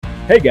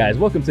Hey guys,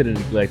 welcome to the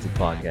Neglected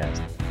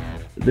Podcast.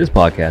 This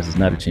podcast is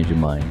not to change your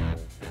mind,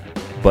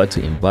 but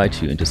to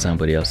invite you into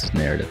somebody else's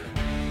narrative.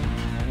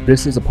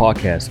 This is a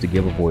podcast to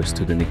give a voice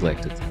to the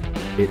neglected.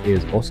 It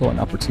is also an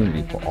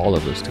opportunity for all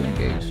of us to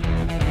engage.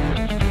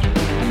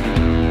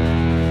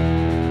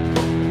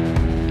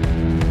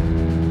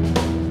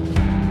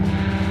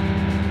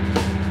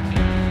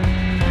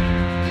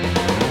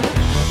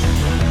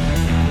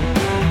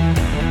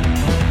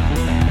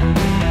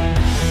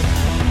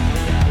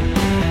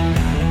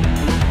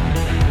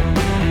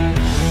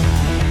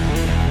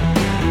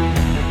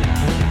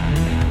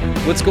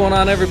 What's going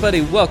on, everybody?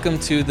 Welcome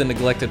to the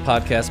Neglected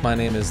Podcast. My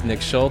name is Nick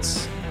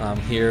Schultz. I'm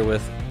here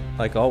with,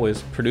 like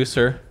always,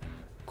 producer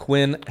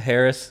Quinn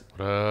Harris.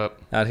 What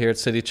up? Out here at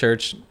City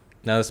Church.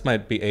 Now, this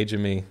might be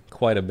aging me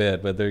quite a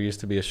bit, but there used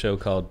to be a show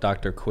called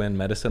Dr. Quinn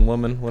Medicine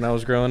Woman when I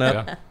was growing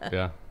up.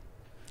 Yeah.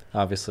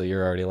 Obviously,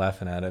 you're already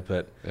laughing at it,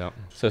 but Yeah.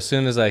 so as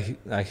soon as I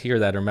hear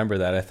that, remember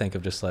that, I think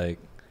of just like,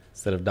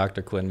 instead of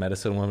Dr. Quinn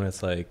Medicine Woman,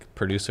 it's like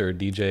producer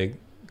DJ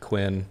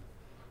Quinn.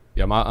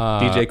 Yeah, my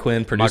DJ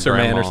Quinn, Producer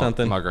Man or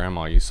something? My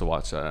grandma used to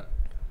watch that.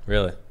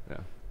 Really? Yeah,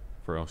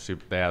 for real.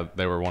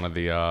 They were one of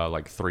the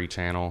like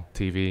 3-channel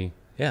TV,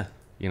 Yeah.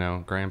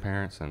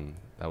 grandparents, and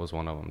that was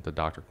one of them, the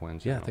Dr. Quinn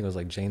channel. Yeah, I think it was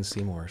like Jane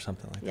Seymour or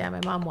something like that. Yeah, my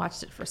mom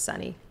watched it for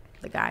Sonny,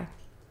 the guy.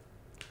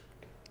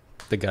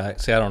 The guy.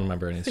 See, I don't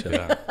remember any show.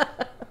 Yeah. All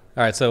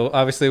right, so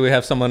obviously we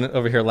have someone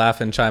over here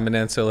laughing, chiming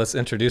in, so let's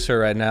introduce her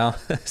right now.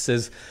 This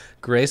is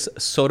Grace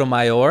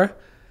Sotomayor.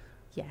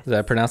 Yes. Did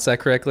I pronounce that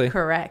correctly?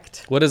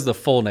 Correct. What is the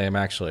full name,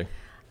 actually?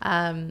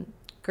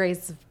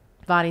 Grace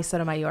Vani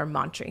Sotomayor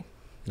Montry.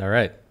 All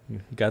right.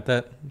 You got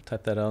that?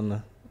 Type that on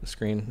the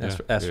screen.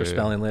 Ask for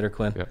spelling later,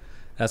 Quinn. Yeah.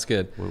 That's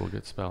good. We will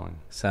get spelling.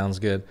 Sounds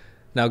good.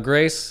 Now,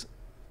 Grace,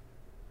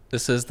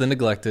 this is The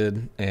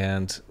Neglected,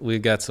 and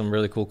we've got some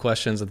really cool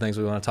questions and things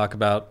we want to talk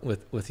about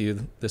with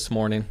you this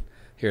morning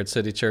here at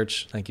City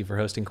Church. Thank you for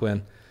hosting,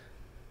 Quinn.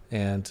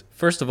 And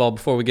first of all,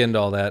 before we get into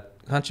all that,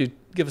 why don't you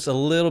give us a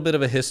little bit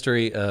of a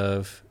history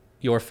of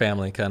your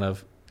family, kind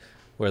of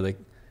where they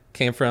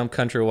came from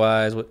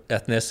country-wise, what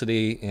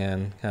ethnicity,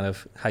 and kind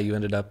of how you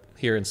ended up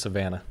here in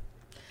Savannah.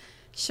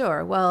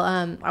 Sure. Well,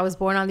 I was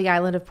born on the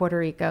island of Puerto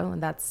Rico,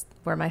 and that's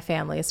where my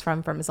family is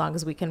from as long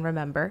as we can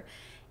remember.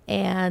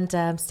 And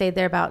stayed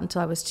there about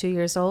until I was 2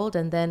 years old.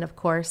 And then, of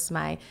course,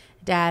 my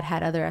dad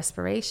had other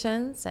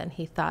aspirations, and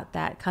he thought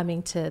that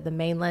coming to the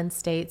mainland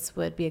states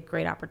would be a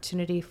great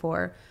opportunity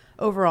for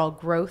overall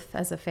growth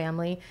as a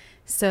family.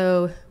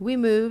 So we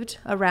moved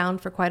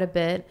around for quite a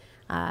bit,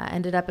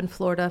 ended up in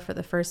Florida for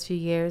the first few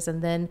years.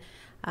 And then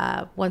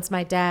once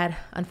my dad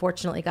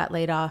unfortunately got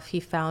laid off, he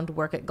found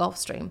work at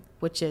Gulfstream,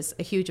 which is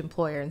a huge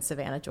employer in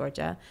Savannah,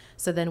 Georgia.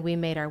 So then we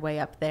made our way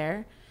up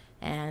there.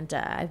 And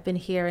I've been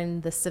here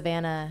in the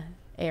Savannah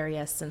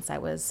area since I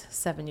was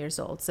 7 years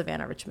old,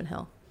 Savannah, Richmond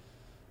Hill.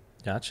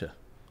 Gotcha.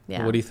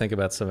 Yeah. What do you think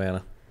about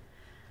Savannah?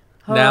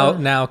 Oh.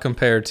 Now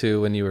compared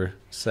to when you were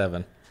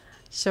 7?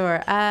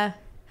 Sure. I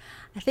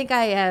think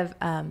I have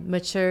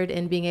matured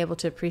in being able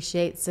to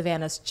appreciate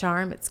Savannah's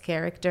charm, its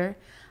character,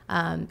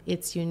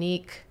 its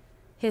unique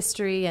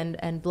history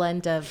and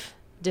blend of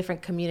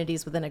different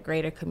communities within a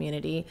greater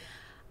community.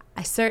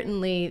 I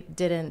certainly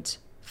didn't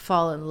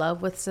fall in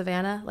love with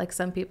Savannah like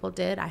some people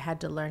did. I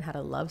had to learn how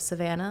to love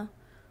Savannah.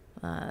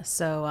 It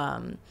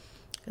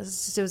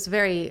was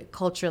very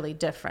culturally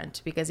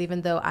different because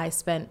even though I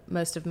spent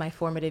most of my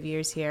formative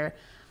years here,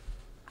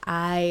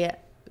 I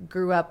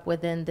grew up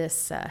within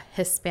this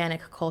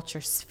Hispanic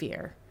culture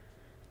sphere.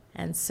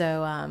 And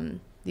so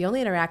the only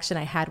interaction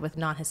I had with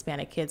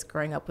non-Hispanic kids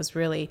growing up was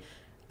really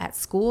at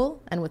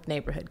school and with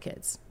neighborhood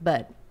kids.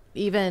 But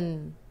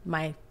even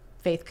my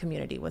faith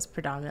community was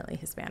predominantly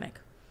Hispanic.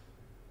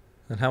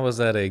 And how was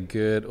that a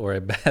good or a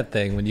bad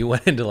thing when you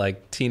went into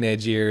like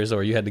teenage years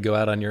or you had to go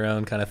out on your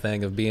own kind of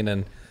thing of being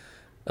in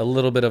a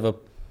little bit of a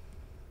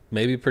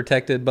maybe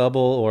protected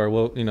bubble or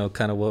what,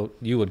 kind of what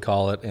you would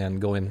call it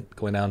and going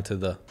out into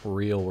the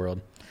real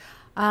world?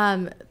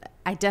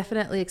 I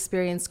definitely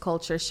experienced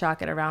culture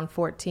shock at around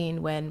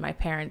 14 when my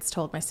parents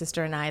told my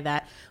sister and I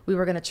that we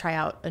were going to try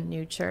out a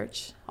new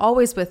church,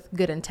 always with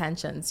good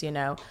intentions,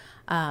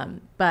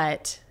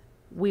 but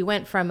we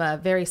went from a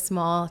very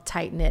small,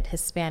 tight-knit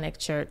Hispanic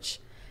church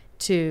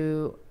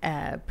to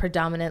a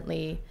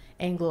predominantly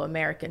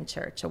Anglo-American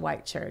church, a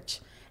white church.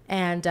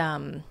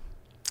 And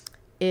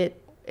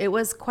it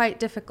was quite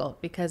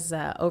difficult because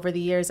over the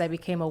years I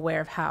became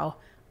aware of how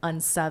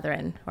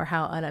un-Southern or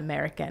how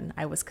un-American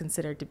I was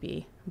considered to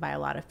be by a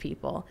lot of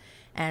people.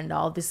 And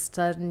all of a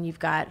sudden you've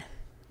got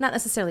not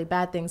necessarily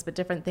bad things, but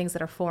different things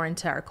that are foreign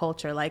to our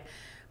culture, like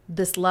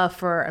this love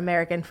for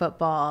American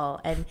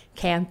football and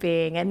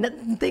camping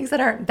and things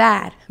that aren't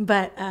bad,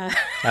 but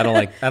I don't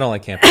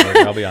like camping either,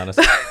 I'll be honest.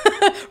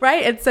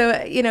 Right. And so,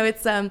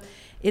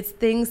 it's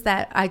things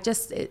that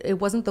it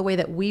wasn't the way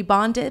that we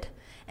bonded.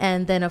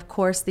 And then, of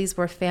course, these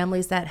were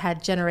families that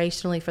had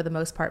generationally, for the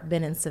most part,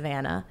 been in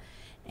Savannah.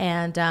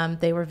 And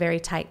they were very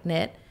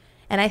tight-knit.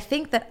 And I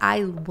think that I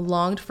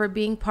longed for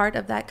being part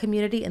of that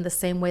community in the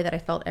same way that I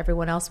felt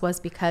everyone else was,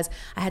 because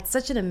I had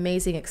such an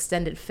amazing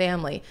extended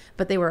family,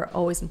 but they were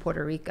always in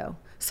Puerto Rico.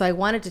 So I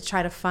wanted to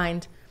try to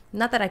find,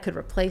 not that I could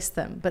replace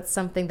them, but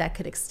something that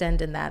could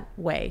extend in that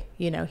way,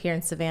 here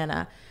in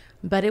Savannah.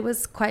 But it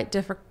was quite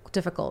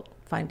difficult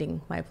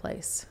finding my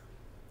place.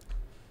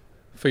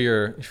 For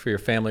your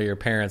family, your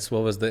parents,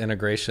 what was the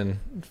integration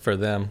for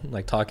them,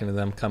 like talking to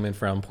them coming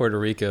from Puerto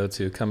Rico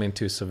to coming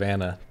to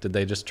Savannah? Did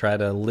they just try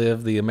to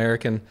live the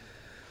American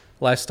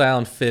lifestyle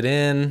and fit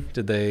in?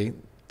 Did they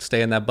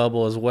stay in that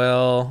bubble as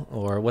well?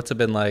 Or what's it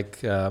been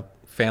like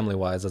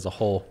family-wise as a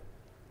whole?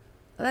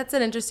 Well, that's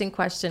an interesting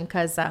question,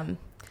 because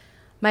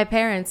my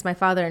parents, my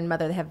father and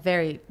mother, they have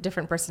very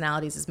different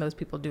personalities, as most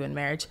people do in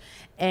marriage.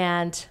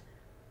 And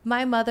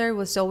my mother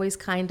was always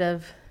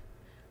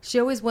she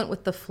always went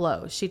with the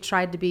flow. She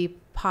tried to be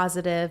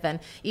positive, and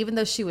even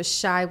though she was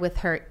shy with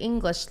her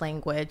English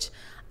language,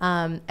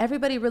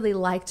 everybody really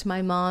liked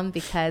my mom,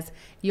 because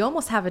you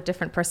almost have a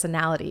different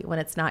personality when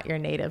it's not your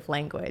native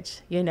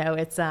language.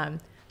 It's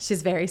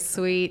she's very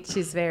sweet.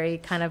 She's very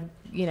kind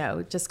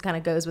of, just kind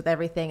of goes with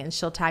everything, and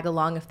she'll tag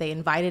along if they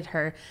invited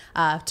her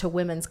to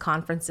women's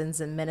conferences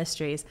and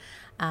ministries.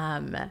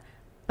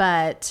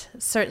 But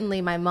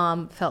certainly my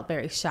mom felt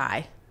very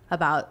shy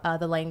about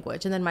the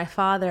language. And then my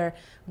father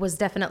was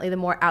definitely the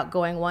more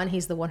outgoing one.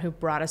 He's the one who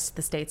brought us to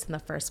the States in the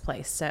first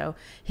place. So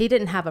he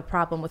didn't have a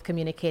problem with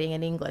communicating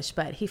in English,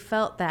 but he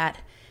felt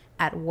that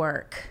at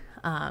work,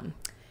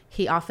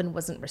 he often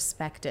wasn't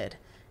respected,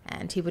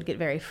 and he would get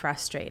very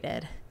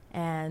frustrated.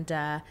 And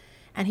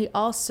he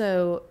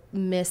also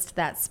missed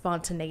that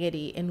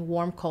spontaneity in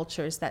warm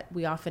cultures that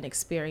we often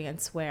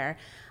experience, where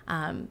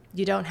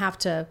you don't have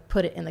to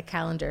put it in the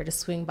calendar to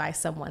swing by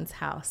someone's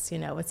house.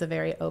 It's a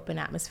very open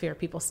atmosphere.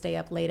 People stay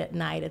up late at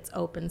night. It's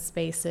open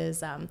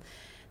spaces.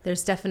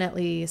 There's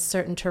definitely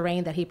certain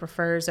terrain that he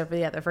prefers over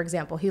the other. For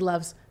example, he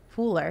loves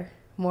Fuller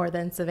more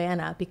than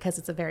Savannah because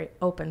it's a very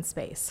open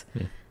space.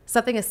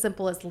 Something as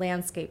simple as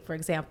landscape, for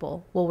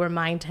example, will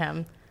remind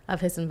him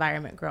of his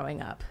environment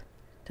growing up.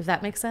 Does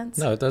that make sense?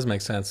 No, it does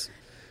make sense.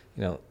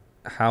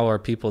 How are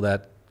people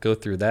that go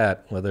through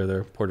that, whether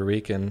they're Puerto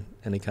Rican,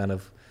 any kind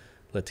of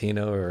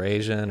Latino or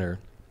Asian, or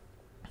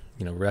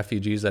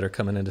refugees that are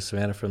coming into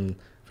Savannah from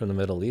the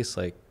Middle East,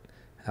 like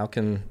how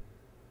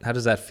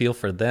does that feel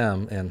for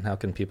them, and how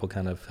can people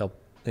kind of help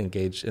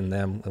engage in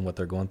them and what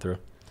they're going through?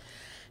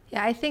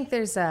 Yeah, I think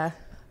there's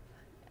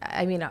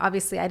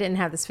obviously I didn't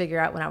have this figured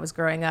out when I was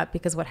growing up,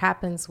 because what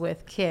happens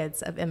with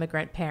kids of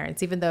immigrant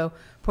parents, even though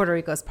Puerto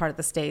Rico is part of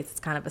the States,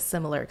 it's kind of a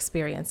similar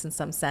experience in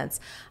some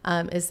sense,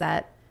 is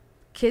that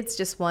kids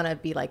just want to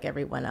be like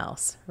everyone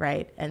else,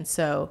 right? And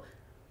so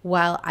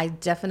while I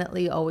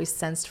definitely always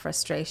sensed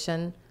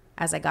frustration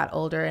as I got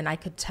older, and I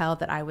could tell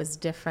that I was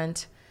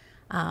different,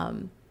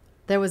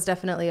 there was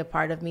definitely a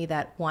part of me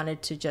that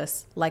wanted to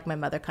just, like my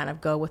mother, kind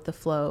of go with the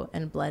flow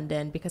and blend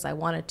in, because I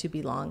wanted to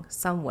belong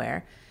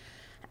somewhere.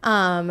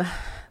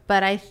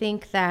 But I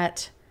think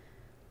that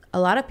a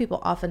lot of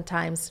people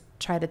oftentimes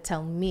try to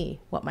tell me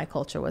what my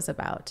culture was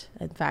about.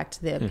 In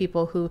fact, the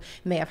people who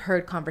may have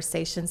heard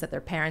conversations that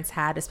their parents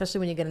had, especially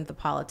when you get into the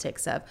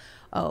politics of,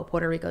 oh,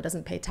 Puerto Rico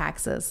doesn't pay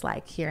taxes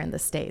like here in the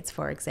States,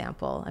 for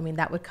example. I mean,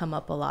 that would come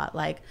up a lot,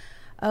 like,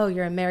 oh,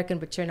 you're American,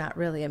 but you're not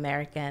really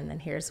American,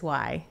 and here's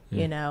why,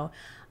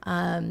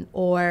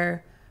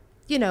 or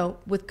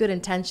with good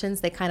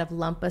intentions, they kind of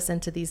lump us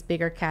into these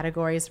bigger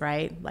categories,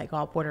 right? Like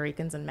all Puerto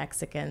Ricans and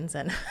Mexicans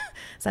and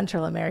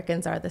Central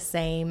Americans are the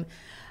same.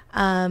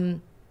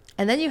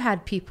 And then you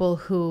had people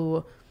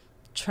who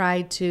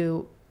tried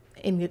to,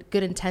 in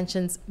good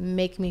intentions,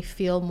 make me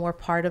feel more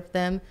part of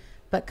them,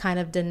 but kind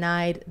of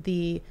denied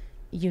the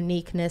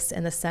uniqueness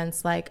in the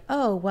sense like,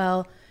 oh,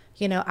 well,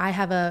 I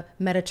have a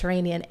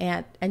Mediterranean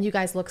aunt and you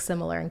guys look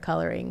similar in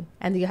coloring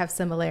and you have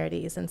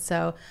similarities. And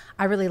so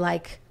I really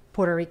like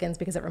Puerto Ricans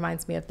because it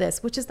reminds me of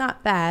this, which is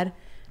not bad,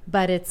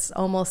 but it's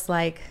almost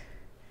like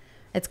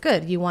it's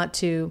good. You want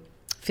to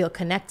feel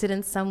connected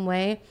in some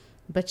way,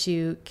 but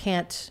you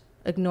can't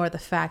ignore the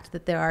fact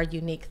that there are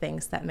unique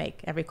things that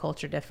make every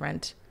culture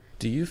different.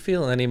 Do you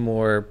feel any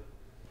more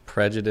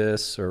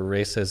prejudice or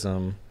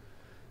racism,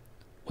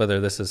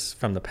 whether this is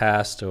from the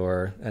past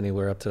or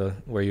anywhere up to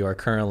where you are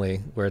currently,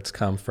 where it's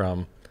come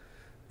from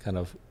kind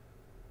of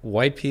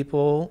white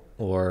people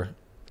or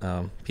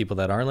people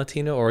that aren't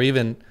Latino, or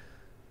even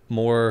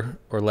more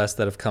or less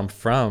that have come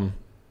from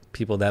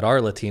people that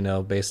are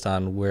Latino based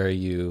on where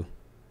you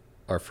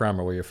are from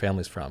or where your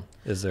family's from?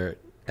 Is there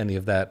any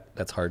of that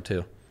that's hard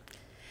too?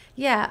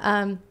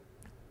 Yeah.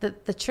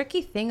 The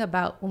tricky thing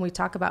about when we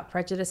talk about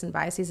prejudice and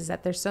biases is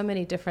that there's so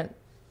many different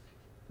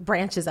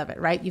branches of it,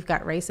 right? You've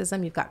got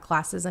racism, you've got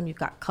classism, you've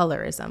got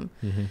colorism.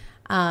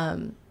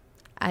 Mm-hmm.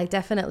 I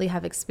definitely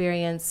have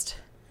experienced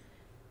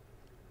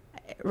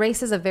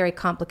race is a very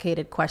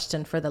complicated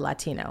question for the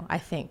Latino, I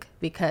think,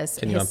 because...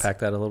 Can you unpack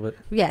that a little bit?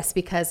 Yes,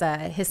 because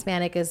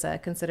Hispanic is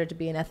considered to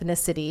be an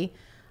ethnicity.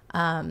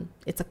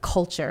 It's a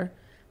culture.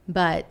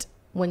 But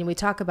when we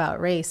talk about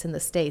race in the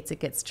States, it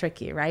gets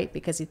tricky, right?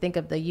 Because you think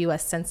of the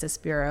U.S. Census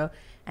Bureau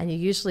and you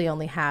usually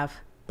only have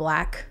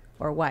black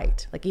or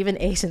white. Like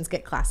even Asians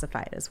get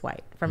classified as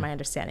white, from my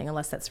understanding,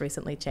 unless that's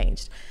recently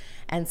changed.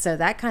 And so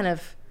that kind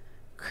of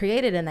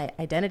created an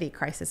identity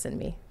crisis in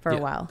me for a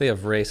while. They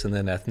have race and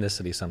then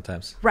ethnicity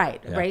sometimes.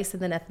 Right, Yeah. race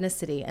and then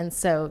ethnicity. And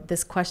so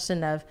this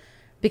question of,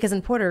 because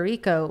in Puerto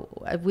Rico,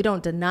 we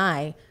don't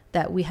deny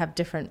that we have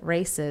different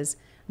races,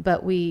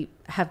 but we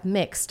have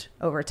mixed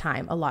over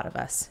time, a lot of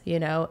us, you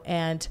know,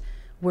 and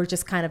we're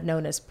just kind of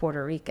known as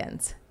Puerto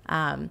Ricans.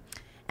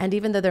 And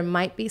even though there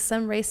might be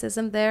some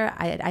racism there,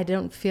 I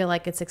don't feel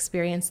like it's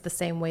experienced the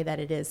same way that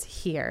it is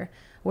here,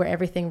 where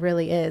everything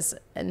really is,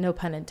 no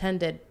pun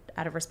intended,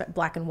 out of respect,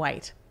 black and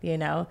white, you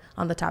know,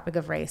 on the topic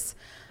of race.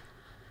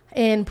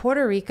 In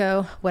Puerto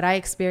Rico, what I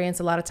experience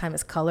a lot of time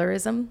is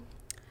colorism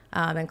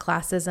and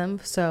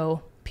classism.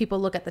 So people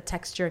look at the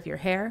texture of your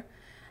hair.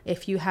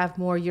 If you have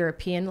more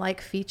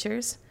European-like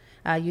features,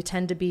 you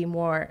tend to be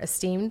more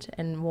esteemed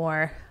and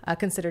more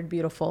considered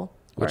beautiful.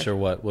 Which are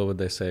what? What would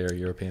they say are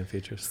European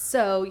features?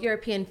 So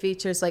European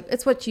features, like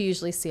it's what you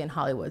usually see in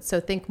Hollywood. So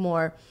think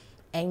more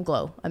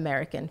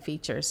Anglo-American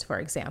features, for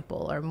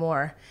example, or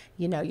more,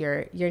 you know,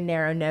 your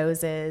narrow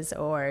noses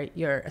or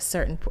your a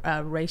certain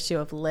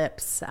ratio of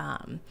lips.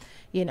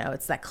 You know,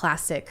 it's that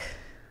classic,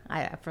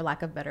 for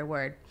lack of a better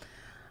word.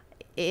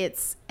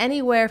 It's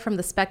anywhere from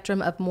the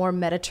spectrum of more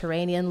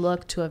Mediterranean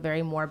look to a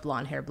very more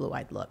blonde hair,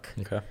 blue-eyed look.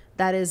 Okay.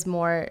 That is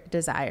more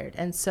desired.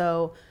 And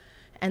so,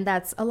 and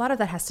that's, a lot of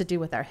that has to do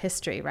with our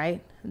history,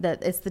 right?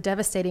 That it's the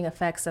devastating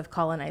effects of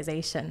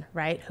colonization,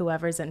 right?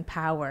 Whoever's in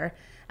power,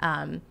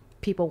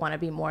 people want to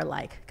be more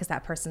like, because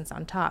that person's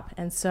on top.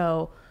 And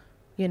so,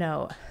 you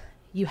know,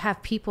 you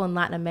have people in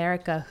Latin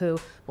America who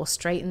will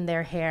straighten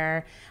their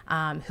hair,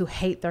 who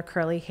hate their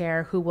curly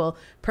hair, who will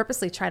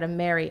purposely try to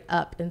marry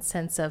up in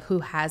sense of who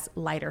has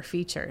lighter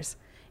features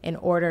in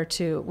order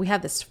to, we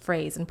have this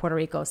phrase in Puerto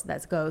Rico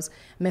that goes,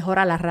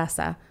 mejora la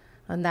raza,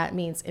 and that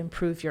means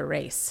improve your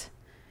race.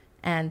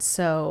 And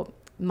so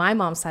my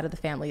mom's side of the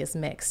family is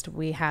mixed.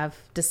 We have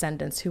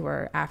descendants who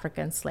were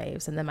African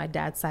slaves, and then my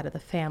dad's side of the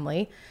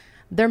family,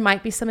 there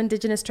might be some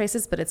indigenous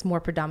traces, but it's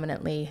more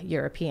predominantly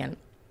European.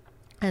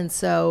 And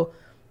so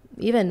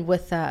even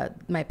with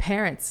my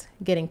parents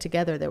getting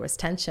together, there was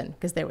tension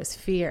because there was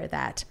fear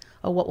that,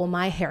 oh, what will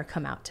my hair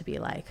come out to be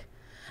like?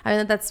 I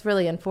mean, that's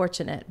really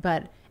unfortunate,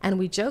 and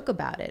we joke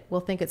about it.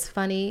 We'll think it's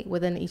funny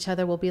within each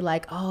other. We'll be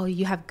like, oh,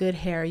 you have good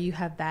hair, you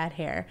have bad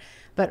hair.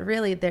 But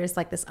really there's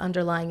like this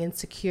underlying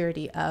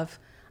insecurity of,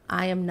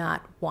 I am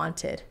not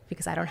wanted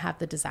because I don't have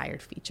the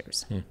desired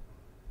features.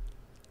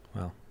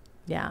 Wow.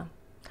 Yeah.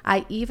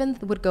 I even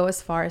would go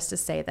as far as to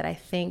say that I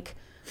think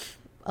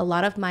a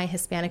lot of my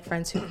Hispanic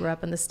friends who grew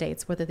up in the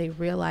States, whether they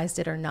realized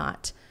it or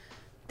not,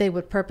 they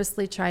would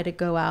purposely try to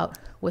go out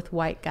with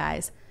white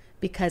guys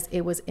because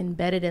it was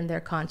embedded in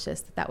their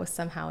conscience that that was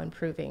somehow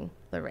improving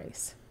the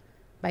race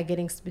by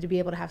getting to be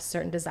able to have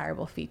certain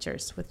desirable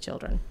features with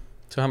children.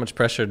 So how much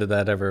pressure did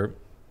that ever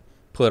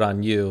put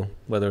on you,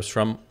 whether it's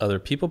from other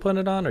people putting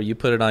it on or you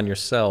put it on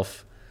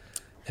yourself,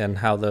 and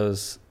how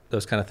those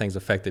kind of things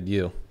affected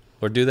you?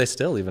 Or do they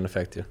still even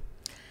affect you?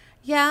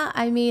 Yeah,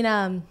 I mean,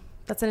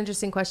 that's an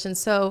interesting question.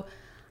 So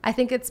I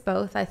think it's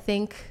both. I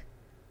think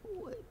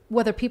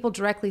whether people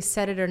directly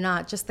said it or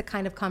not, just the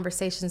kind of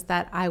conversations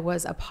that I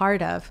was a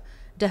part of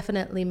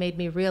definitely made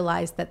me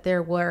realize that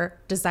there were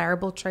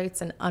desirable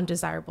traits and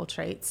undesirable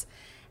traits.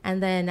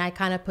 And then I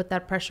kind of put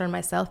that pressure on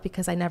myself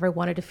because I never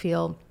wanted to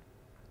feel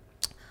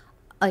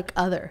like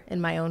other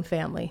in my own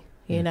family,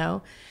 you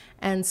know?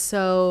 And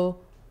so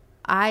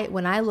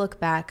when I look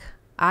back,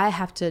 I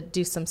have to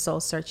do some soul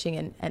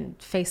searching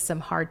and face some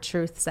hard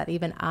truths that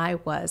even I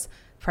was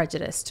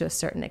prejudiced to a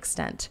certain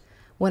extent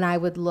when I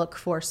would look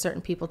for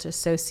certain people to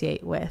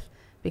associate with,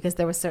 because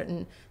there were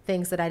certain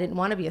things that I didn't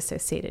want to be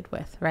associated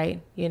with,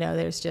 right? You know,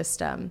 there's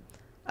just,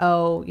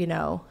 oh, you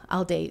know,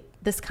 I'll date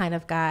this kind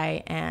of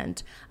guy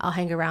and I'll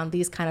hang around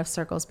these kind of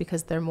circles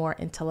because they're more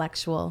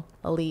intellectual,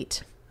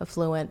 elite,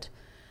 affluent.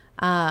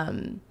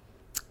 And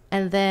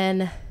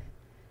then,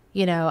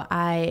 you know,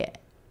 I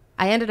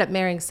ended up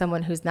marrying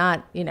someone who's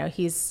not, you know,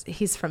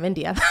 he's from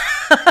India.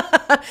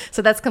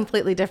 So that's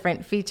completely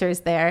different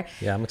features there.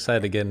 Yeah, I'm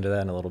excited to get into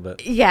that in a little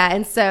bit. Yeah.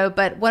 And so,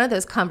 but one of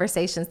those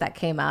conversations that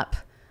came up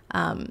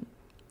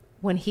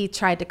when he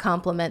tried to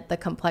compliment the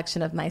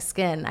complexion of my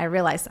skin, I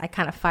realized I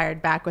kind of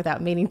fired back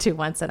without meaning to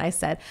once. And I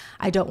said,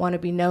 I don't want to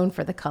be known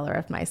for the color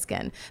of my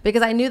skin,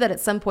 because I knew that at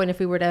some point, if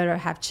we were to ever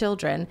have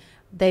children,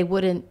 they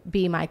wouldn't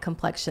be my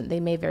complexion. They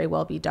may very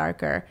well be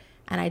darker.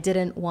 And I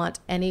didn't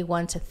want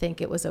anyone to think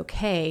it was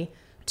okay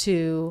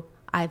to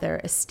either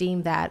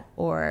esteem that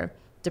or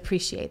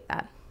depreciate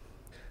that.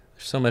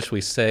 There's so much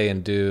we say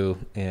and do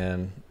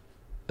and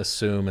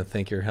assume and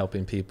think you're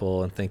helping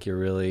people and think you're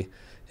really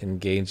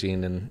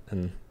engaging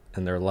in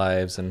their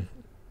lives and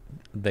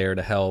there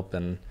to help.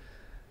 And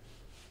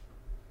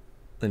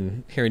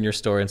hearing your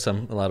story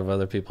and a lot of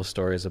other people's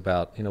stories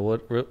about, you know,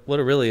 what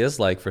it really is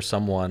like for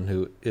someone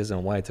who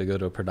isn't white to go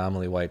to a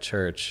predominantly white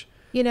church.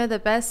 You know, the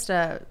best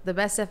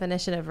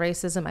definition of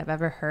racism I've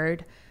ever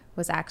heard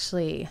was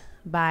actually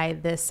by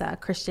this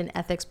Christian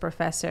ethics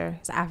professor,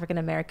 he's African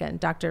American,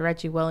 Dr.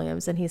 Reggie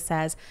Williams, and he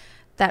says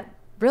that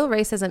real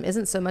racism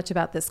isn't so much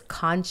about this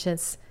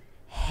conscious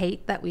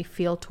hate that we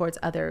feel towards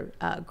other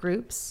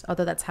groups,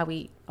 although that's how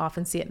we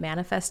often see it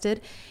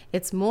manifested.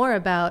 It's more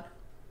about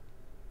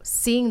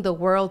seeing the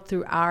world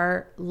through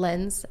our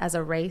lens as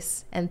a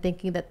race and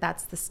thinking that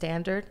that's the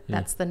standard,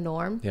 that's the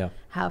norm,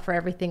 how for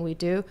everything we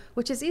do,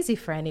 which is easy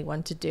for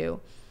anyone to do.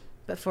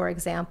 But for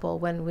example,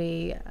 when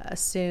we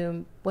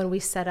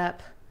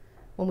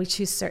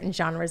choose certain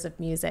genres of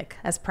music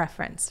as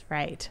preference,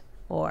 right?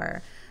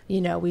 Or,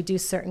 we do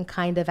certain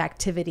kind of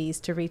activities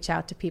to reach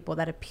out to people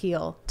that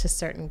appeal to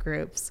certain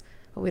groups,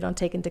 but we don't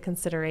take into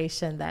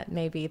consideration that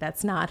maybe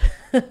that's not.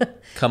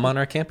 Come on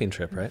our camping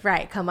trip, right?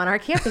 Right. Come on our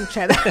camping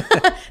trip.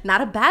 Not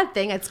a bad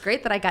thing. It's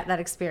great that I got that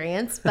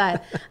experience,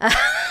 but,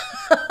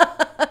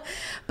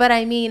 but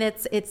I mean,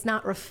 it's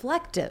not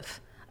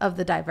reflective of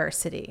the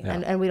diversity.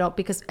 Yeah. And we don't,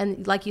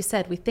 and like you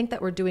said, we think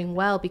that we're doing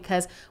well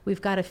because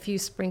we've got a few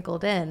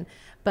sprinkled in.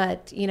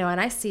 But,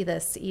 and I see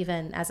this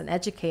even as an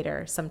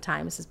educator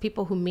sometimes, as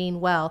people who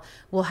mean well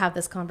will have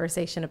this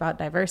conversation about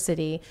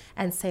diversity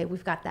and say,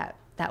 we've got that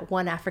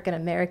one African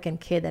American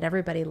kid that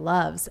everybody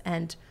loves,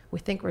 and we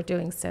think we're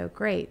doing so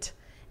great.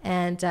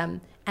 And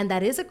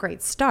that is a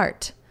great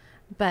start.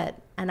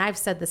 And I've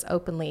said this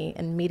openly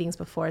in meetings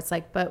before, it's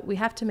like, but we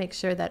have to make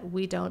sure that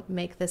we don't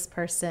make this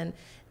person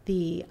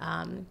the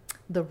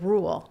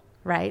rule,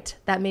 right?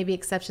 That may be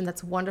exception.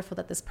 That's wonderful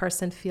that this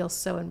person feels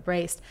so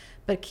embraced,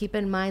 but keep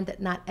in mind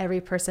that not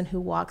every person who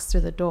walks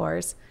through the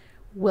doors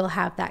will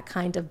have that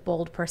kind of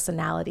bold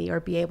personality or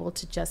be able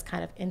to just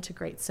kind of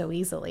integrate so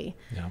easily.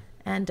 Yeah.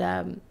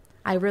 And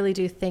I really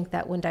do think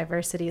that when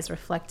diversity is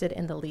reflected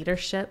in the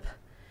leadership,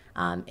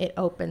 it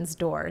opens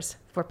doors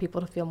for people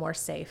to feel more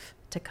safe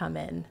to come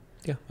in.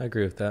 Yeah, I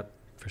agree with that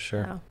for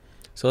sure. Yeah.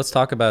 So let's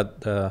talk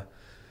about the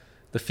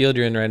field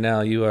you're in right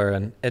now. You are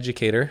an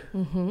educator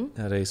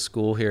at a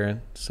school here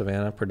in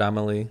Savannah,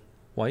 predominantly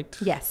white.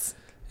 Yes.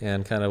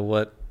 And kind of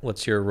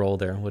what's your role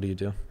there? What do you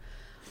do?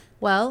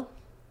 Well,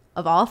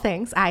 of all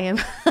things, I am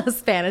a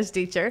Spanish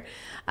teacher.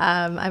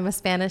 I'm a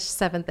Spanish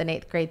 7th and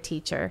 8th grade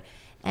teacher.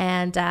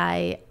 And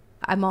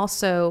I'm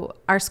also,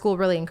 our school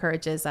really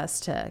encourages us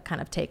to kind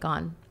of take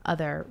on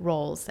other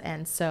roles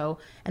and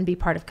be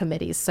part of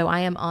committees. So I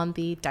am on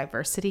the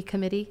diversity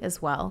committee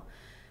as well.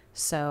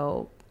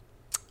 So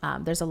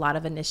there's a lot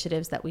of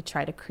initiatives that we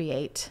try to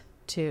create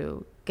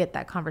to get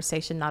that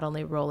conversation not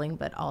only rolling,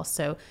 but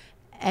also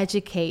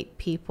educate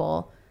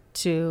people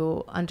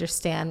to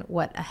understand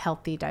what a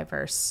healthy,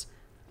 diverse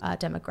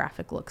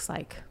demographic looks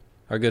like.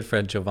 Our good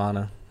friend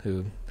Giovanna,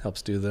 who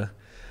helps do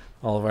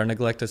all of our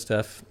neglected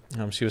stuff,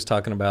 she was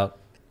talking about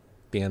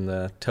being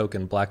the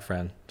token black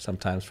friend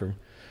sometimes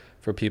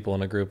for people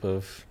in a group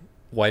of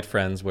white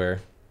friends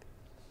where,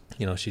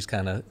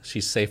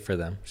 she's safe for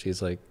them.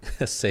 She's like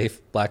a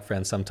safe black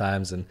friend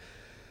sometimes. And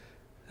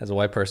as a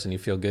white person, you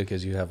feel good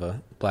because you have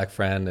a black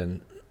friend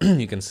and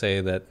you can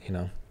say that,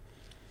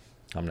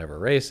 I'm never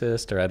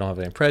racist or I don't have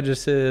any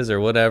prejudices or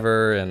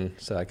whatever. And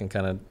so I can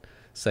kind of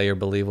say or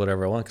believe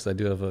whatever I want because I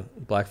do have a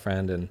black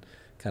friend and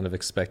kind of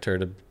expect her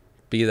to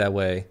be that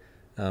way.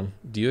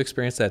 Do you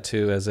experience that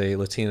too as a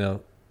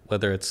Latino,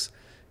 whether it's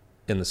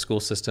in the school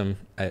system,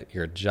 at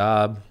your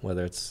job,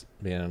 whether it's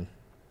being in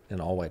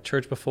an all-white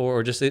church before,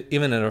 or just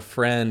even in a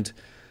friend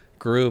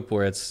group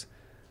where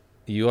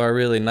you are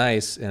really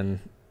nice and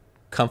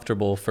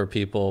comfortable for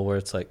people where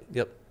it's like,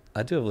 yep,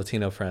 I do have a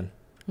Latino friend.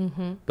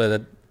 Mm-hmm.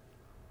 But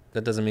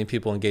that doesn't mean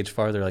people engage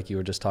farther like you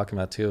were just talking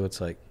about too.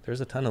 It's like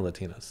there's a ton of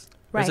Latinos.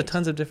 Right. There's a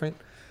tons of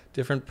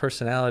different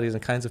personalities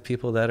and kinds of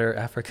people that are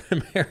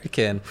African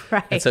American.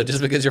 Right. And so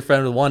just because you're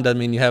friends with one doesn't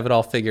mean you have it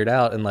all figured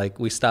out. And like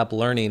we stop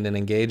learning and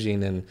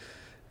engaging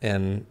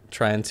and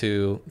trying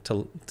to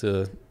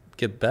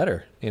get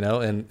better,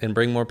 and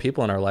bring more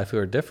people in our life who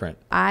are different.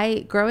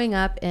 Growing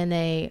up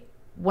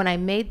when I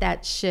made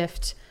that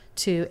shift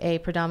to a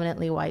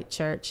predominantly white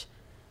church,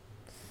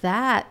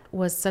 that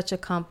was such a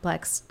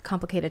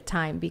complicated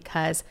time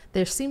because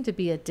there seemed to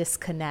be a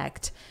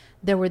disconnect.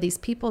 There were these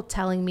people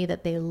telling me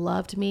that they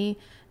loved me.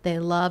 They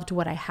loved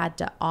what I had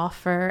to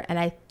offer. And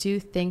I do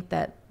think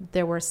that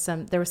there was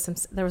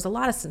a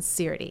lot of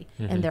sincerity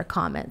in their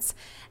comments,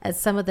 as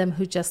some of them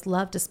who just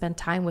loved to spend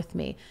time with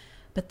me.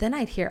 But then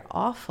I'd hear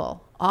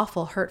awful,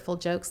 hurtful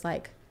jokes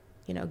like,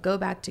 go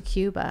back to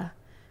Cuba,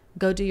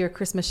 go do your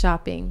Christmas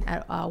shopping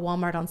at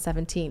Walmart on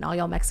 17. All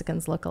y'all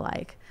Mexicans look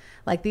alike.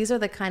 Like these are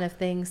the kind of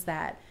things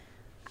that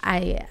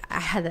I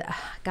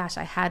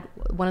had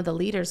one of the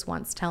leaders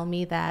once tell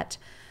me that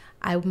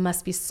I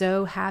must be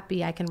so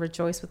happy I can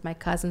rejoice with my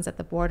cousins at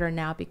the border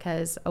now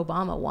because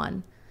Obama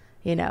won.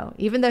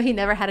 Even though he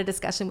never had a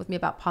discussion with me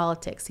about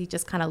politics, he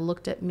just kind of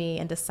looked at me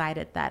and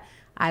decided that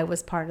I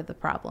was part of the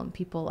problem.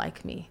 People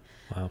like me.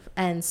 Wow.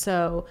 And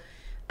so,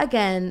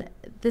 again,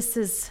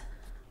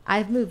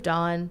 I've moved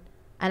on,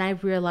 and I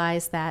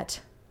realize that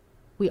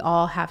we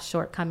all have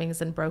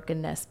shortcomings and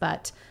brokenness,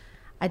 but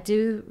I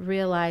do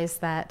realize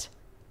that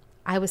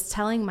I was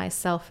telling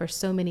myself for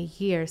so many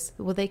years,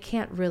 well, they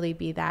can't really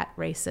be that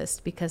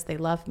racist because they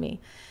love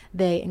me.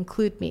 They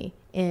include me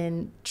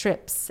in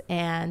trips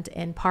and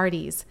in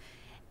parties.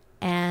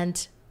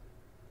 And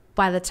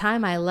by the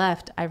time I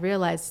left, I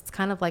realized it's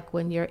kind of like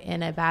when you're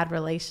in a bad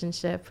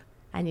relationship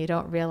and you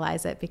don't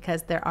realize it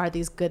because there are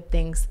these good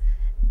things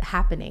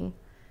happening,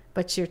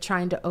 but you're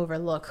trying to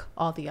overlook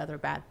all the other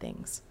bad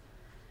things.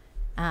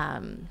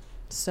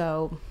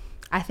 So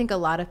I think a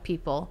lot of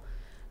people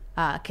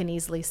can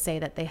easily say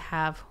that they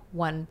have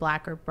one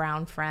black or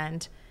brown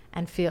friend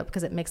and feel,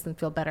 because it makes them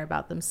feel better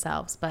about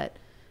themselves. But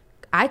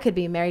I could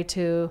be married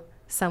to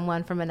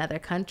someone from another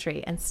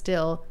country and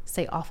still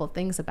say awful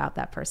things about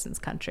that person's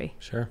country.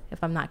 Sure.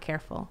 If I'm not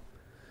careful.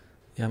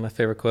 Yeah, my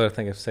favorite quote, I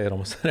think I say it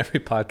almost in every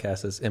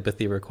podcast, is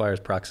empathy requires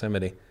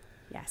proximity.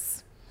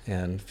 Yes.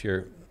 And if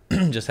you're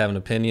just have an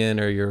opinion,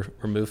 or you're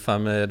removed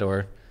from it,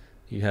 or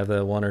you have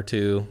the one or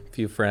two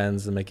few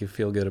friends that make you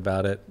feel good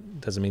about it,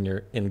 doesn't mean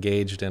you're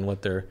engaged in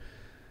what they're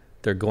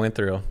going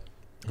through.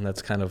 And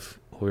that's kind of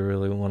what we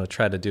really want to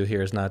try to do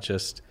here, is not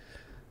just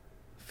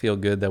feel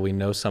good that we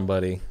know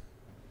somebody,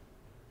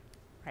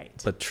 Right.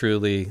 but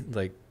truly,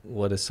 like,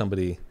 what is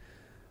somebody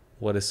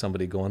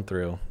going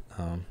through,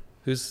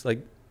 who's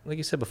like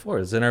you said before,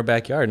 is in our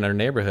backyard, in our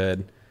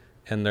neighborhood,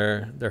 and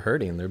they're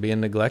hurting, they're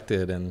being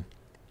neglected, and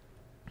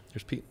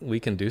we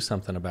can do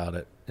something about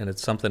it. And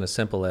it's something as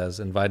simple as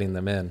inviting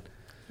them in,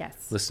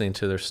 Yes. listening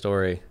to their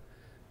story,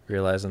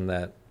 realizing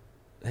that,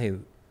 hey,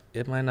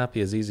 it might not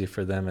be as easy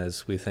for them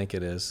as we think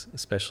it is,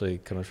 especially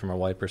coming from a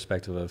white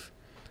perspective of,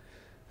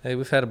 hey,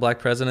 we've had a black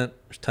president,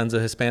 there's tons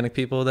of Hispanic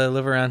people that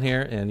live around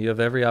here, and you have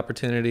every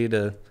opportunity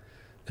to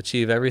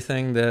achieve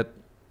everything that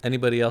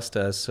anybody else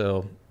does.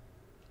 So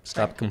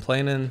stop Right.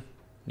 complaining.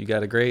 You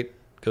got it great.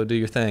 Go do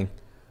your thing.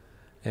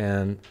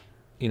 And,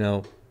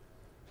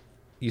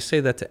 you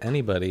say that to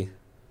anybody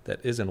that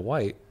isn't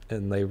white,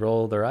 and they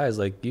roll their eyes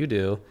like you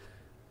do,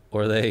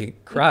 or they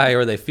cry,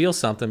 or they feel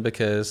something,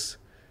 because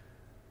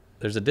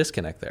there's a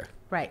disconnect there.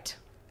 Right.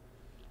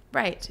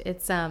 Right.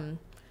 It's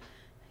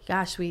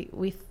gosh,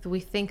 we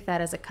think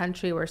that as a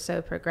country we're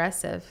so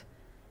progressive,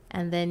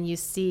 and then you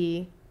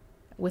see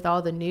with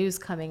all the news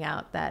coming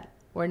out that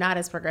we're not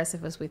as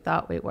progressive as we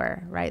thought we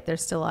were. Right.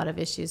 There's still a lot of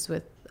issues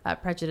with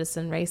prejudice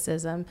and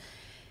racism,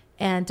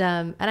 and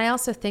I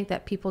also think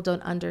that people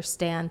don't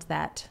understand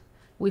that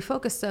we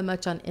focus so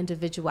much on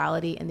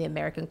individuality in the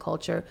American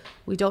culture.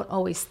 We don't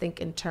always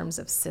think in terms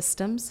of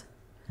systems.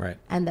 Right.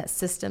 And that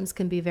systems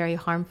can be very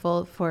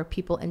harmful for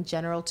people in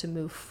general to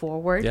move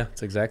forward. Yeah,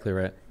 that's exactly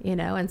right.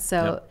 And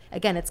so,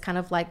 Again, it's kind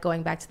of like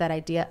going back to that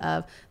idea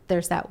of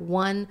there's that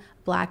one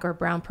black or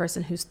brown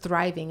person who's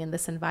thriving in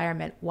this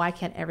environment. Why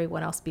can't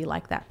everyone else be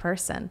like that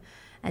person?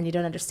 And you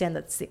don't understand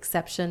that's the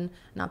exception,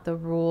 not the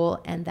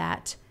rule, and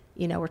that,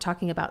 we're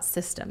talking about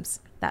systems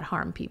that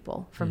harm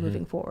people from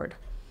moving forward.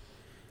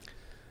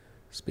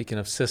 Speaking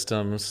of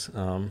systems,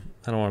 I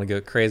don't want to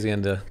go crazy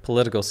into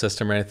political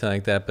system or anything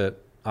like that,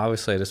 but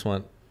obviously I just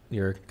want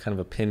your kind of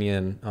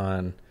opinion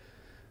on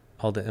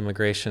all the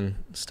immigration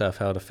stuff,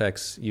 how it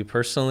affects you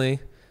personally,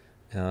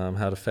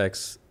 how it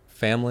affects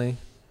family,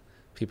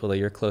 people that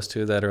you're close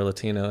to that are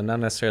Latino, and not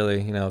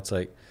necessarily, it's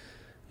like,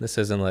 this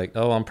isn't like,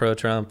 oh, I'm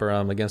pro-Trump, or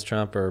I'm against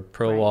Trump, or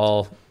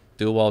pro-wall,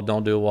 do a wall,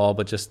 don't do a wall,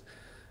 but just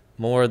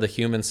more the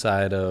human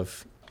side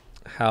of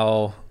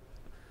how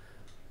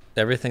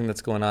everything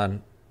that's going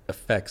on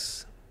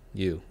affects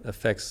you,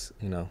 affects,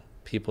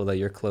 people that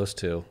you're close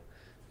to,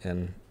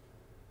 and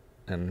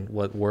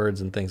what words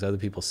and things other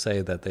people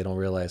say that they don't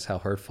realize how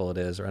hurtful it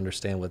is, or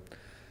understand what,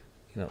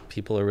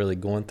 people are really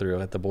going through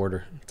at the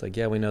border. It's like,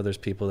 yeah, we know there's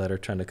people that are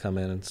trying to come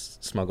in and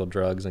smuggle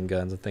drugs and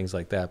guns and things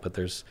like that, but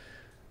there's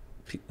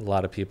a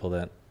lot of people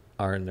that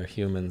aren't, they're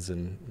humans,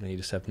 and you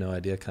just have no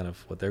idea kind of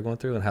what they're going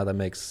through and how that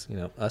makes,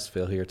 us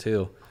feel here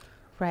too.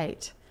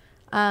 Right.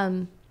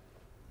 Well,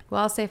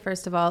 I'll say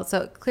first of all,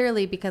 so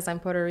clearly because I'm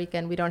Puerto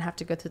Rican, we don't have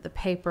to go through the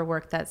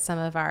paperwork that some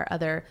of our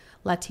other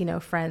Latino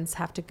friends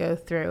have to go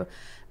through.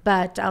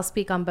 But I'll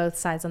speak on both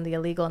sides, on the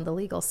illegal and the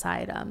legal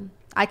side.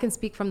 I can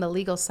speak from the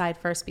legal side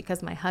first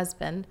because my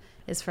husband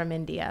is from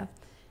India,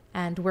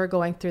 and we're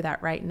going through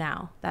that right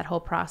now, that whole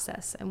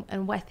process.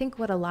 And I think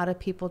what a lot of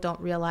people don't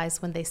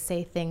realize when they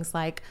say things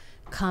like,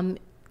 come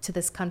to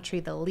this country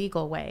the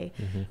legal way,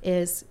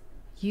 is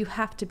you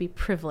have to be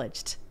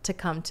privileged to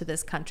come to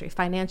this country,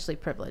 financially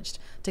privileged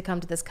to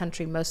come to this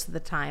country most of the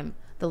time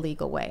the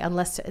legal way,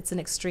 unless it's an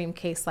extreme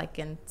case like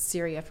in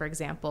Syria, for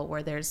example,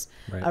 where there's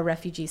a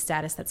refugee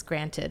status that's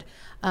granted.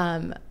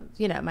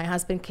 My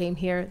husband came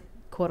here,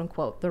 quote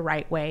unquote, the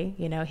right way.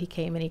 He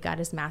came and he got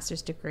his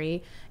master's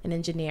degree in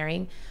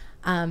engineering.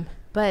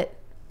 But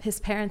his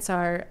parents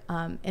are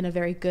in a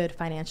very good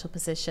financial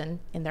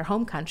position in their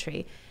home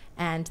country,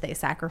 and they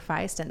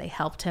sacrificed and they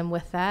helped him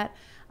with that.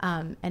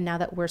 And now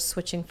that we're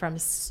switching from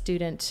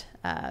student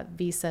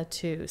visa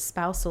to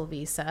spousal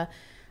visa,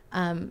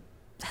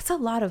 that's a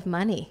lot of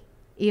money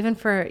even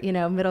for,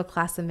 middle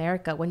class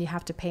America, when you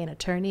have to pay an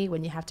attorney,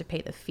 when you have to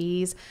pay the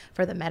fees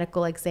for the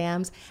medical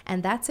exams.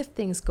 And that's if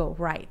things go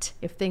right.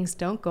 If things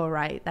don't go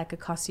right, that could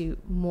cost you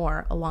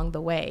more along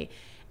the way.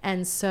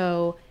 And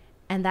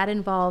that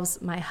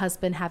involves my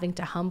husband having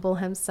to humble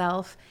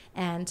himself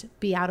and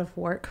be out of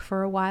work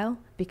for a while,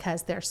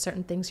 because there are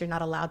certain things you're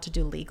not allowed to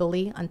do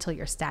legally until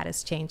your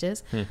status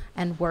changes.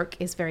 And work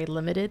is very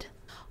limited.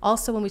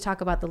 Also, when we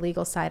talk about the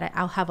legal side,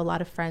 I'll have a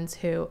lot of friends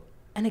who,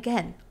 and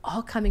again,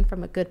 all coming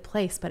from a good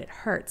place, but it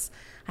hurts.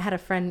 I had a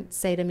friend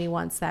say to me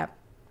once that,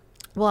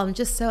 well, I'm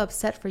just so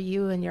upset for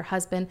you and your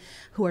husband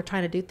who are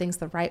trying to do things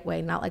the right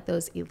way, not like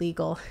those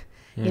illegal,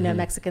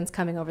 Mexicans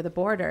coming over the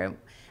border.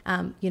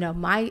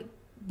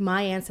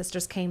 My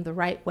ancestors came the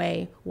right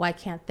way. Why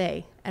can't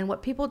they? And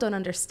what people don't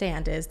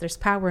understand is there's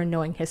power in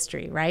knowing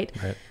history, right?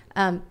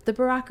 The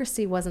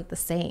bureaucracy wasn't the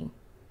same.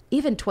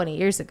 Even 20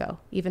 years ago,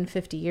 even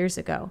 50 years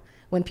ago,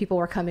 when people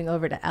were coming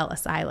over to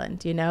Ellis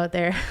Island,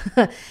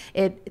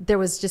 there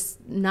was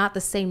just not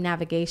the same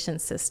navigation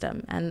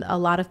system. And a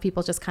lot of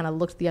people just kind of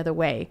looked the other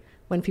way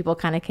when people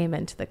kind of came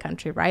into the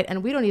country, right?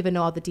 And we don't even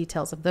know all the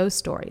details of those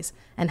stories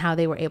and how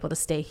they were able to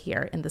stay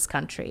here in this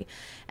country.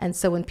 And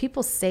so when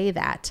people say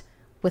that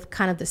with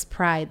kind of this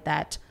pride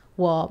that,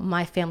 well,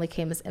 my family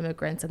came as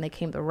immigrants and they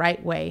came the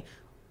right way,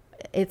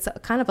 it's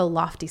kind of a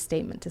lofty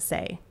statement to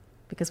say,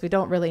 because we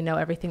don't really know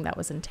everything that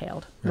was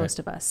entailed, most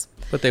of us.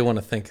 But they want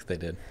to think they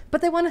did.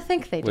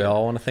 We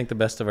all want to think the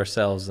best of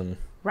ourselves.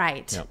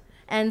 Right. Yep.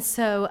 And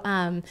so,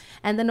 and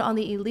then on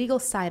the illegal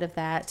side of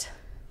that,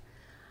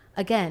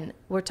 again,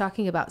 we're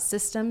talking about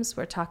systems.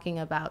 We're talking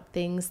about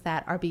things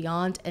that are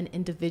beyond an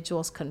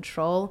individual's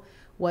control.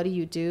 What do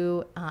you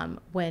do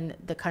when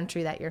the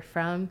country that you're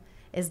from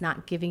is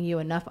not giving you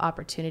enough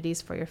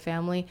opportunities for your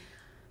family?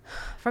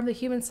 From the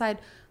human side,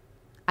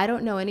 I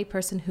don't know any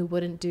person who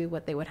wouldn't do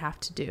what they would have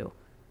to do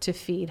to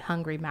feed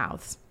hungry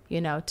mouths,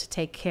 to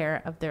take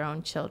care of their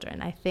own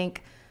children. I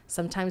think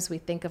sometimes we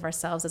think of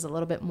ourselves as a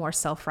little bit more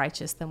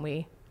self-righteous than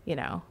we,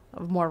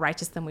 more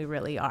righteous than we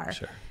really are.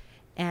 Sure.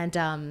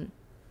 And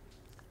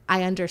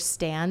I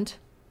understand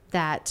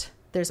that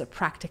there's a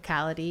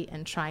practicality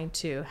in trying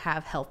to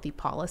have healthy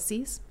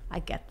policies. I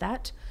get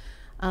that.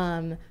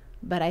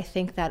 But I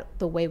think that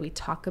the way we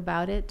talk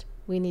about it,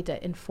 we need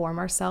to inform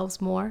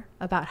ourselves more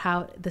about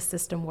how the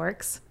system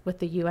works with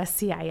the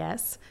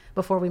USCIS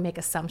before we make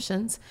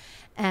assumptions.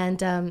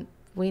 And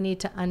we need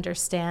to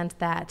understand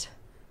that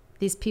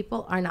these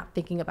people are not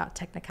thinking about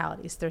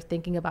technicalities. They're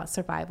thinking about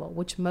survival,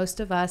 which most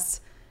of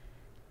us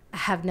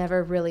have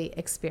never really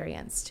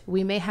experienced.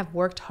 We may have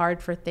worked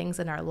hard for things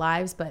in our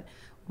lives, but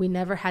we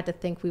never had to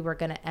think we were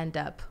going to end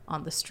up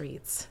on the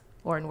streets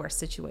or in worse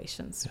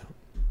situations. Yeah.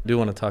 I do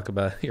want to talk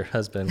about your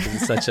husband,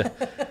 because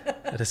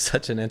it is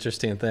such an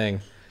interesting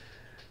thing.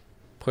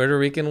 Puerto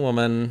Rican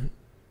woman,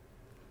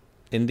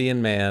 Indian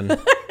man.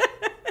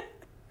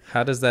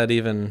 How does that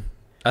even?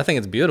 I think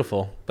it's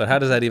beautiful, but how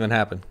does that even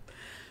happen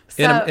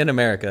in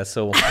America?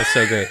 So it's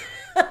so great.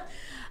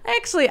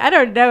 Actually, I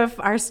don't know if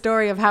our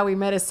story of how we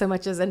met is so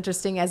much as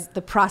interesting as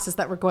the process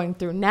that we're going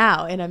through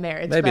now in a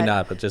marriage. Maybe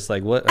not, but just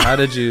like what? How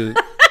did you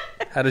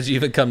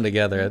even come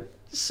together?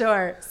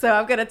 Sure. So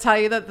I'm going to tell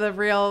you that the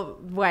real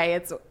way,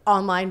 it's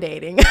online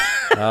dating.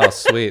 Oh,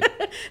 sweet.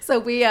 So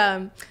we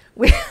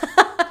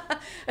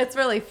it's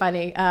really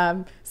funny.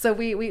 So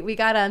we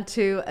got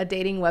onto a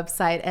dating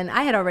website, and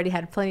I had already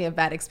had plenty of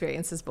bad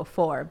experiences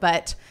before,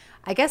 but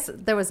I guess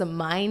there was a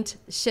mind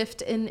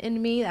shift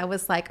in me. I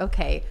was like,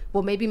 okay,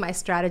 well, maybe my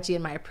strategy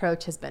and my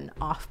approach has been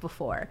off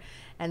before.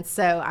 And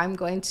so I'm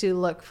going to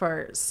look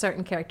for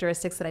certain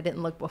characteristics that I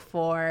didn't look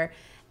before.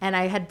 And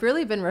I had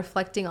really been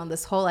reflecting on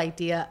this whole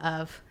idea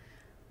of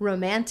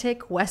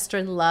romantic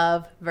Western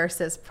love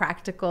versus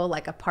practical,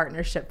 like a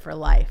partnership for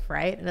life,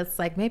 right? And it's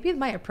like, maybe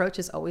my approach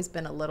has always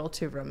been a little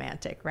too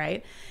romantic,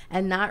 right?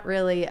 And not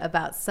really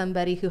about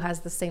somebody who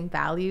has the same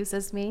values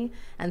as me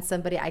and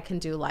somebody I can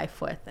do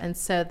life with. And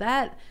so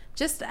that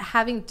just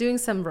doing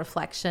some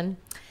reflection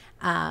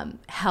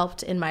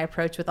helped in my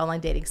approach with online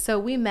dating. So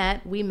we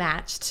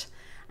matched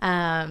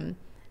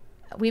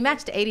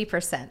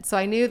 80%. So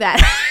I knew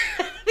that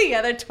the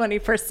other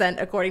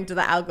 20%, according to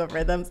the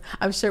algorithms,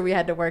 I'm sure we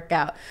had to work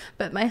out.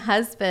 But my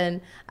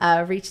husband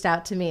reached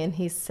out to me, and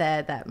he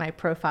said that my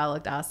profile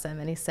looked awesome.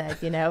 And he said,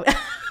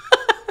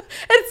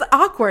 it's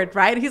awkward,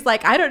 right? He's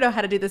like, I don't know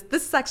how to do this.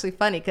 This is actually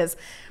funny, because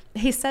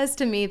he says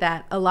to me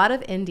that a lot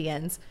of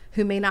Indians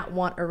who may not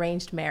want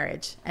arranged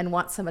marriage and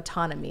want some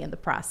autonomy in the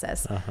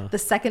process, the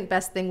second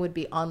best thing would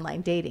be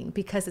online dating,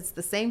 because it's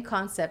the same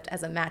concept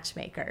as a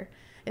matchmaker.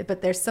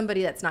 But there's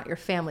somebody that's not your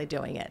family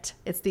doing it.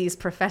 It's these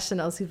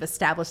professionals who've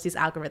established these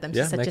algorithms.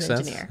 Yeah, He's such makes an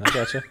sense. engineer. I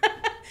gotcha.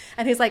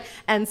 And he's like,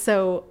 and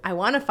so I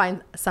want to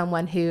find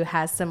someone who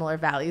has similar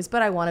values,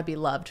 but I want to be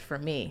loved for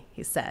me,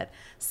 he said.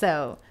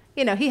 So,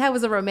 he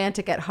was a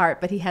romantic at heart,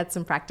 but he had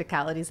some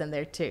practicalities in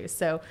there too.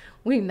 So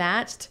we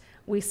matched.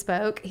 we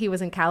spoke. He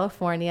was in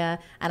California,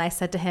 and I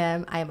said to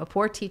him, I am a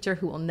poor teacher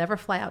who will never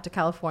fly out to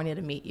California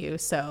to meet you.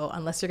 So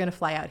unless you're going to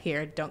fly out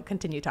here, don't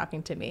continue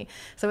talking to me.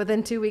 So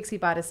within 2 weeks, he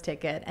bought his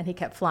ticket, and he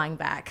kept flying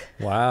back.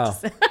 Wow.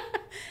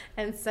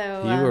 And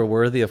so you were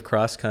worthy of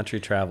cross-country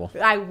travel.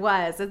 I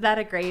was. Is that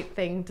a great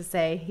thing to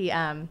say?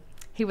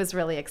 He was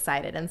really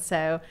excited. And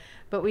so,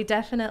 but we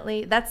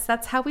definitely, that's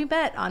how we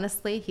met,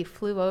 honestly. He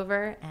flew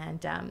over,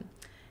 and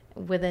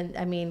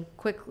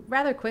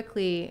rather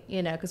quickly,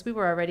 because we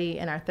were already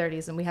in our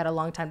 30s and we had a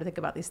long time to think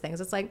about these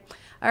things. It's like,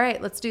 all right,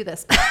 let's do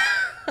this.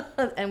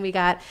 And we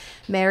got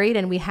married,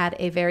 and we had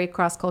a very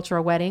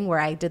cross-cultural wedding where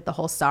I did the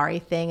whole sari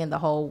thing and the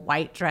whole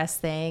white dress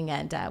thing.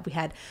 And we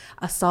had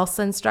a salsa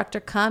instructor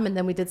come, and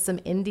then we did some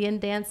Indian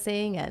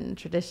dancing and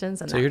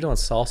traditions. And so you're doing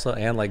salsa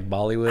and like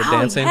Bollywood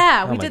dancing?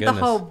 Yeah, we did the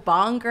whole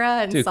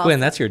bhangra and Dude, salsa. Quinn,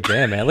 that's your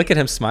jam, man. Look at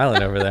him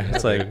smiling over there.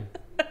 It's like,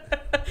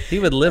 he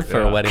would live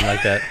for a wedding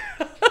like that.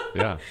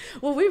 Yeah.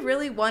 Well, we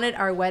really wanted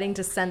our wedding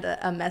to send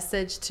a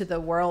message to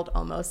the world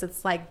almost.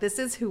 It's like, this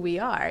is who we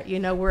are.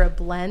 We're a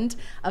blend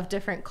of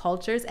different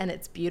cultures, and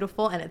it's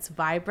beautiful and it's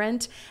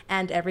vibrant,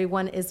 and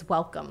everyone is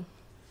welcome.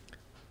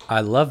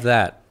 I love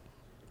that.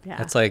 Yeah.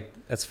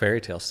 That's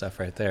fairy tale stuff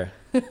right there.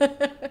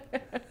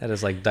 That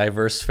is like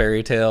diverse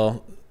fairy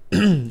tale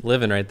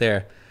living right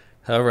there.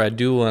 However, I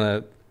do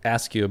want to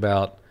ask you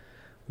about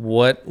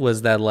what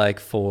was that like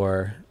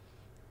for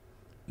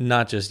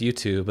not just you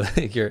two,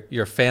 but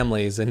your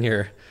families and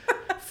your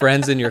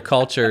friends and your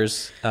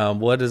cultures.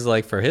 What is it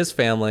like for his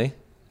family,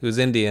 who's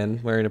Indian,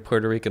 marrying a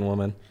Puerto Rican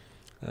woman?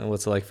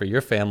 What's it like for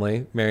your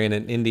family, marrying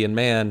an Indian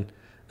man?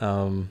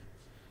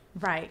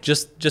 Right.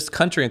 Just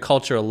country and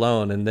culture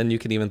alone, and then you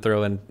can even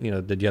throw in,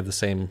 did you have the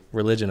same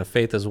religion of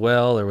faith as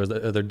well, or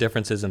are there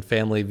differences in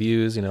family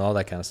views, all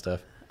that kind of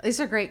stuff?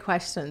 These are great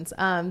questions.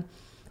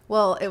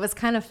 Well, it was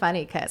kind of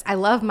funny because I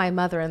love my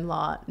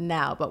mother-in-law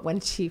now, but when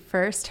she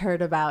first heard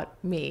about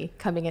me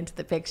coming into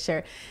the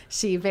picture,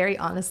 she very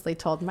honestly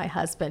told my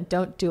husband,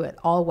 don't do it.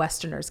 All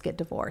Westerners get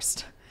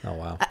divorced. Oh,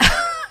 wow.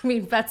 I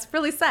mean, that's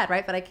really sad,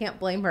 right? But I can't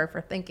blame her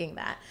for thinking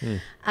that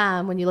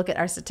when you look at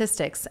our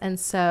statistics. And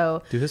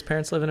so... Do his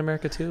parents live in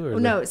America too? Or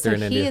no, so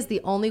he India? is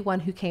the only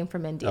one who came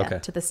from India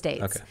to the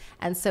States. Okay.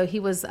 And so he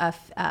was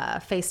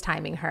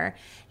FaceTiming her.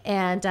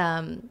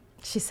 And...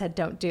 she said,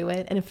 don't do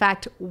it. And in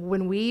fact,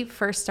 when we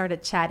first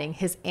started chatting,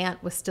 his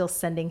aunt was still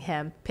sending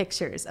him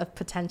pictures of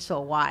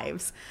potential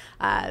wives.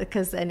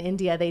 Because in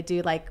India, they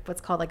do like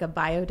what's called like a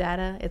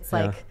biodata. It's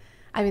like,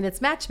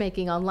 it's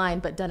matchmaking online,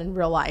 but done in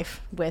real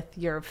life with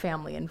your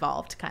family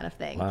involved kind of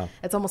thing. Wow.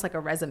 It's almost like a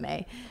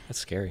resume. That's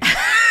scary.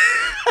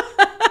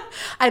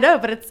 I know,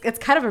 but it's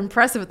kind of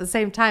impressive at the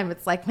same time.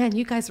 It's like, man,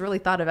 you guys really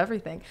thought of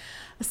everything.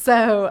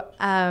 So,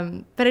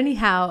 but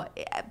anyhow,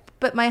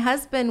 but my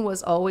husband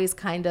was always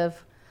kind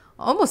of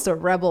almost a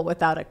rebel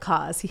without a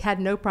cause. He had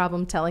no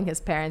problem telling his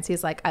parents,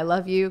 he's like, I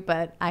love you,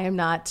 but I am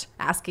not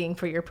asking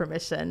for your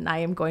permission. I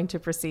am going to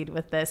proceed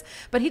with this.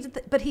 But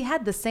he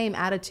had the same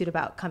attitude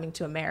about coming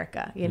to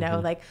America,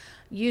 like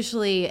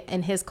usually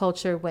in his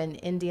culture, when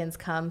Indians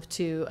come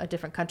to a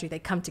different country, they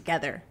come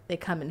together, they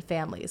come in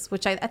families,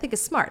 which I think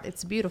is smart.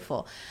 It's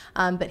beautiful.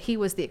 But he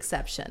was the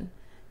exception,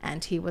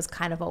 and he was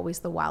kind of always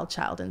the wild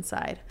child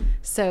inside.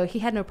 So he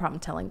had no problem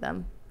telling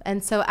them.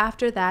 And so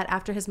after that,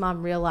 after his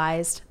mom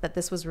realized that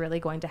this was really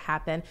going to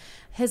happen,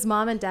 his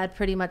mom and dad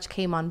pretty much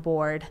came on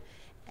board.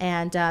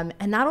 And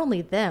not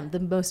only them, the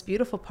most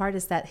beautiful part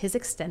is that his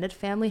extended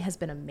family has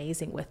been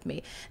amazing with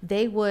me.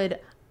 They would,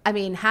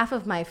 half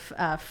of my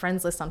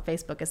friends list on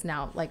Facebook is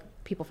now like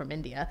people from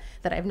India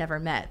that I've never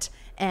met.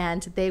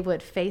 And they would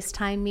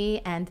FaceTime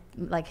me, and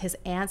like his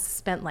aunts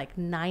spent like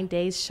 9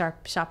 days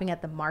shopping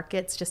at the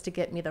markets just to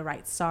get me the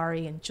right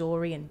sari and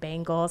jewelry and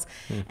bangles.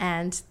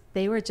 And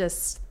they were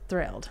just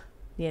thrilled,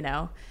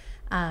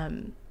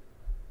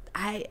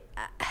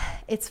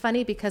 it's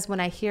funny because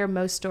when I hear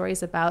most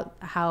stories about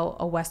how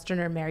a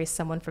Westerner marries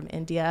someone from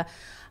India,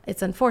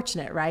 it's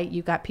unfortunate, right?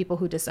 You got people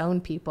who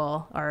disown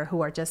people or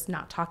who are just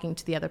not talking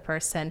to the other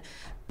person.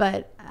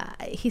 But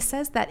he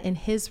says that in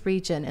his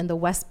region, in the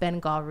West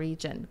Bengal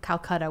region,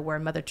 Calcutta, where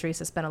Mother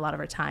Teresa spent a lot of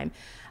her time,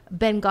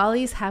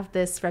 Bengalis have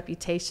this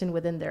reputation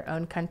within their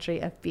own country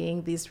of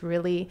being these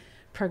really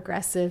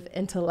progressive,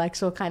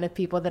 intellectual kind of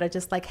people that are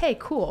just like, hey,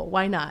 cool,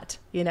 why not?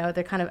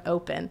 They're kind of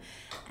open.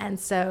 And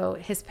so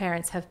his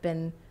parents have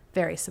been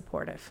very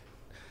supportive.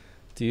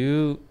 Do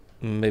you,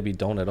 maybe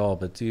don't at all,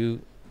 but do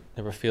you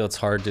ever feel it's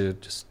hard to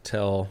just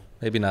tell,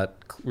 maybe not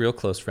real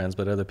close friends,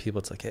 but other people,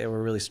 it's like, hey,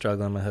 we're really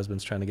struggling. My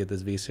husband's trying to get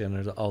this visa and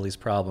there's all these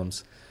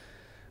problems,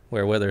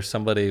 where whether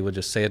somebody would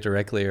just say it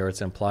directly or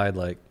it's implied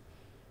like,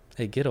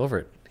 hey, get over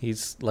it.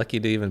 He's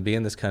lucky to even be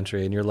in this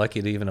country and you're lucky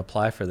to even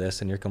apply for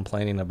this, and you're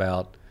complaining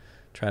about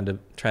trying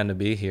to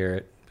be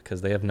here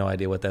because they have no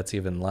idea what that's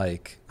even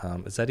like.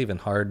 Is that even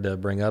hard to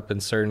bring up in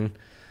certain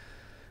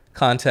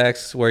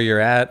contexts where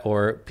you're at,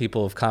 or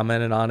people have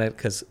commented on it?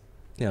 Because,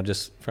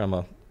 just from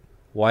a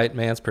white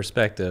man's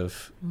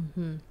perspective,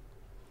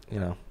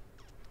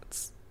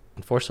 it's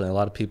unfortunately a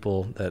lot of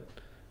people that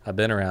I've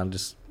been around,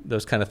 just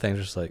those kind of things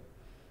are just like,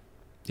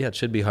 yeah, it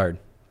should be hard.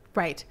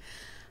 Right.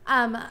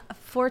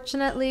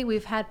 Fortunately,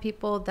 we've had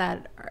people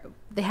that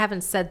they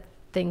haven't said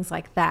things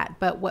like that,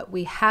 but what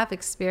we have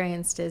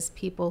experienced is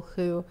people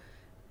who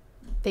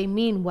they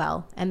mean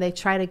well and they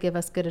try to give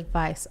us good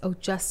advice. Oh,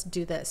 just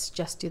do this,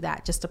 just do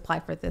that, just apply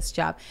for this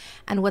job.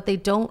 And what they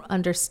don't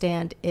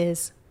understand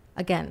is,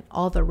 again,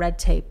 all the red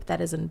tape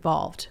that is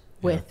involved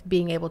with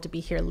being able to be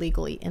here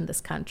legally in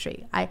this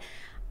country. I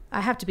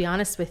have to be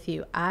honest with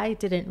you, I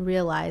didn't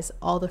realize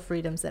all the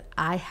freedoms that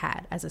I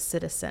had as a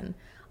citizen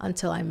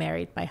until I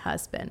married my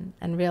husband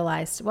and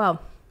realized,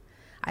 well,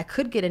 I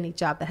could get any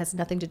job that has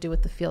nothing to do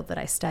with the field that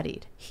I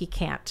studied. He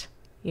can't,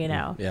 you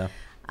know. Yeah.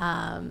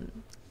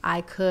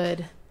 I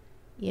could,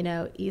 you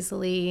know,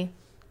 easily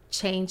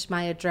change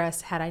my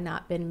address had I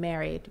not been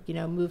married, you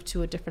know, move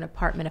to a different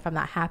apartment if I'm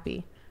not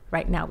happy.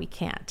 Right now we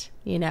can't,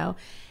 you know.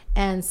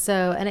 And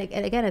so, and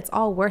again, it's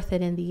all worth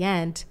it in the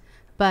end.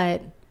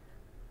 But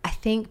I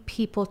think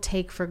people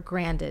take for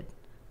granted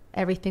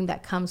everything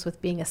that comes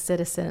with being a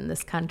citizen in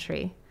this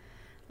country.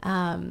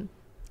 And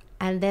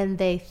then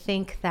they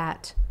think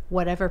that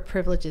whatever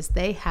privileges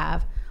they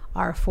have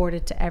are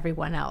afforded to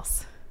everyone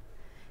else.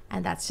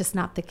 And that's just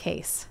not the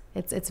case.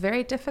 It's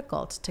very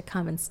difficult to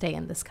come and stay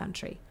in this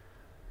country.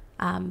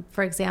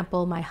 For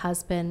example, my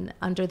husband,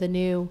 under the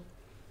new,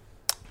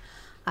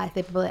 I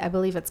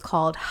believe it's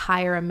called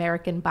Hire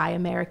American, Buy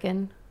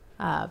American,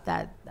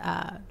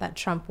 that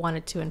Trump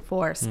wanted to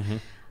enforce.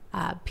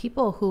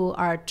 People who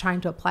are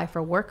trying to apply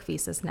for work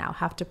visas now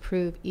have to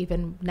prove,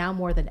 even now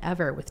more than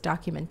ever with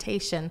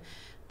documentation,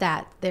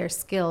 that their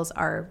skills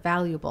are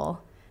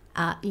valuable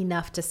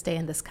enough to stay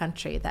in this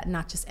country, that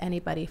not just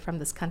anybody from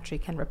this country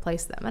can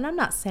replace them. And I'm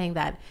not saying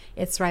that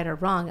it's right or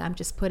wrong. I'm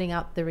just putting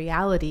out the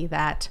reality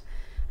that,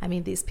 I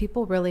mean, these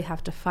people really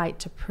have to fight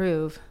to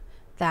prove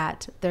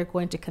that they're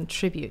going to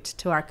contribute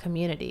to our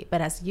community. But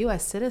as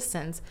U.S.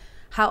 citizens,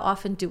 how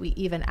often do we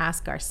even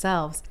ask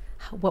ourselves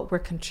what we're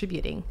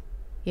contributing,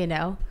 you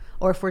know?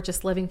 Or if we're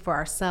just living for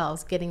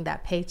ourselves, getting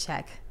that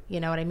paycheck, you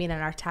know what I mean,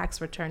 and our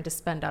tax return to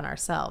spend on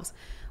ourselves.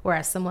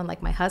 Whereas someone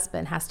like my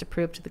husband has to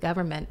prove to the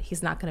government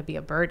he's not going to be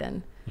a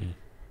burden.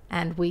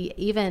 And we,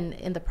 even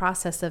in the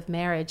process of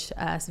marriage,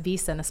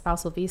 visa and a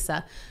spousal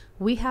visa,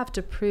 we have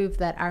to prove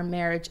that our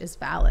marriage is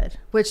valid,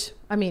 which,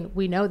 I mean,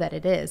 we know that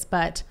it is,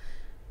 but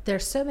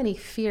there's so many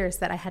fears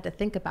that I had to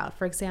think about.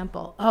 For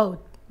example, oh,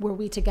 were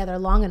we together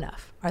long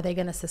enough? Are they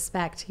going to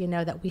suspect, you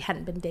know, that we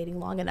hadn't been dating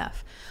long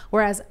enough?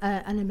 Whereas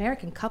an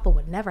American couple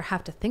would never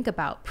have to think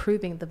about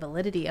proving the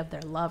validity of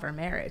their love or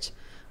marriage.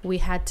 We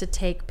had to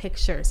take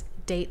pictures,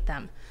 date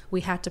them.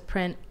 We had to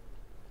print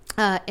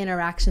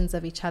interactions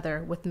of each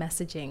other with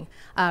messaging,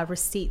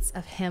 receipts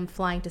of him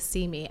flying to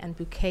see me and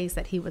bouquets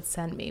that he would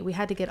send me. We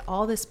had to get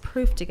all this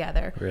proof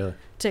together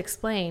to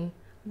explain,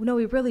 no,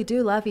 we really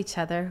do love each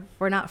other.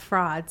 We're not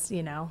frauds,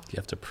 you know. You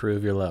have to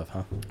prove your love,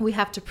 huh? We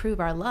have to prove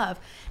our love.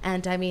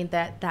 And I mean,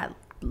 that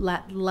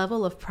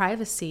level of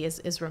privacy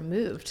is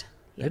removed.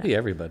 Maybe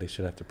everybody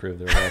should have to prove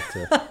their love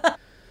to.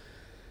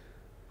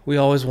 We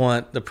always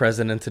want the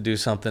president to do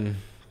something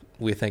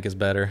we think is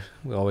better.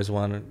 We always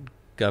want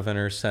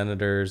governors,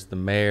 senators, the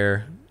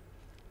mayor,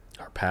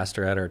 our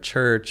pastor at our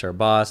church, our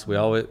boss. We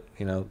always,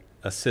 you know,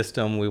 a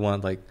system. We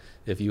want, like,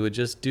 if you would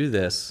just do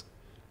this,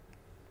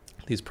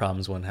 these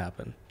problems wouldn't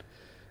happen.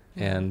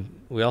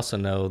 And we also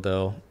know,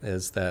 though,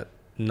 is that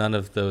none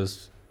of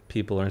those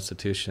people or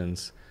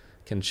institutions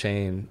can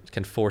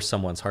force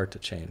someone's heart to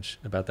change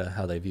about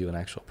how they view an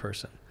actual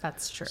person.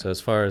 That's true. So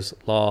as far as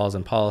laws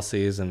and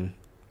policies and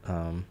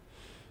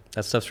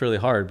that stuff's really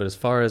hard. But as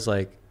far as,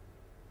 like,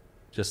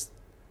 just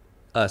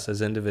us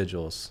as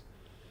individuals,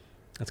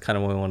 that's kind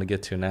of what we want to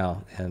get to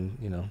now. And,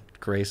 you know,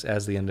 Grace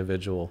as the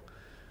individual,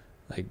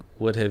 like,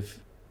 what have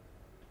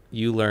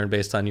you learned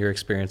based on your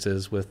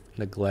experiences with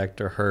neglect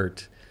or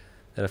hurt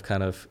that have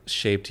kind of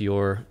shaped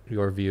your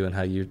view and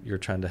how you're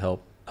trying to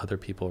help other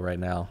people right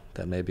now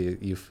that maybe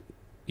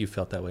you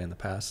felt that way in the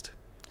past?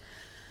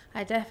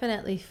 I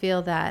definitely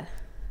feel that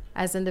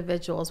as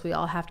individuals, we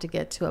all have to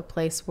get to a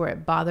place where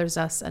it bothers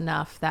us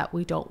enough that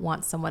we don't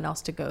want someone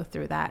else to go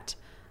through that.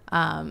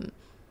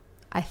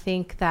 I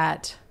think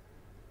that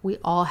we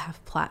all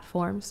have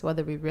platforms,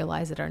 whether we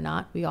realize it or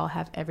not. We all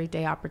have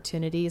everyday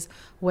opportunities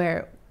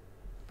where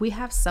we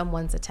have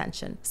someone's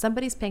attention.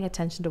 Somebody's paying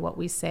attention to what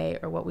we say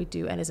or what we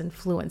do and is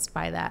influenced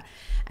by that.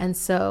 And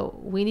so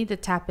we need to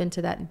tap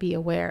into that and be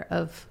aware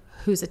of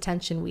whose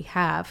attention we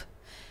have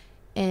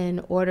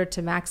in order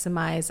to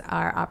maximize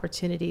our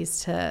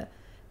opportunities to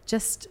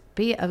just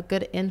be a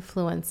good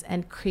influence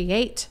and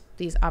create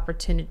these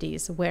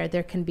opportunities where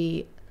there can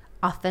be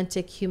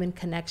authentic human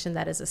connection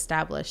that is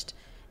established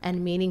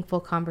and meaningful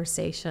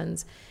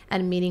conversations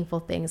and meaningful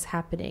things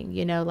happening.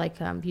 You know, like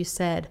you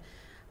said,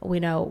 you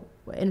know,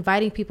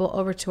 inviting people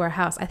over to our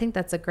house, I think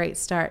that's a great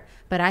start.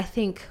 But I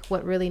think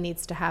what really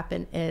needs to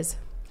happen is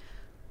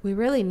we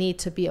really need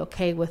to be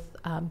okay with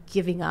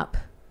giving up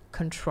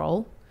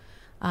control.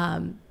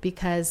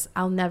 Because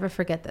I'll never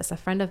forget this. A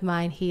friend of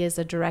mine, he is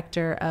a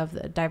director of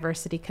the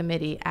diversity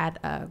committee at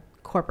a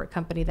corporate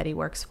company that he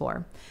works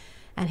for.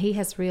 And he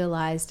has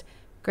realized,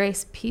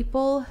 Grace,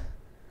 people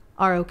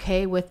are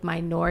okay with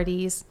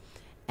minorities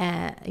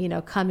and,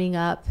 coming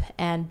up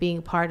and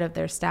being part of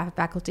their staff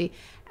faculty,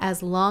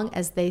 as long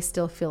as they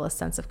still feel a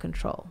sense of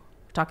control.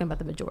 We're talking about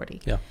the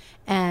majority. Yeah.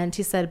 And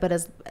he said, but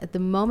at the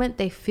moment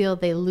they feel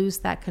they lose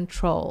that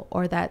control,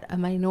 or that a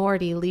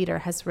minority leader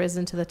has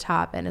risen to the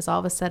top and is all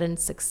of a sudden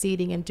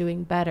succeeding and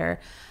doing better,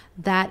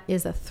 that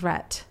is a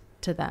threat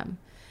to them.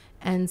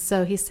 And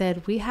so he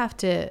said, we have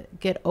to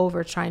get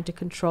over trying to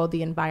control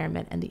the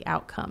environment and the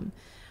outcome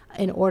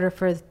in order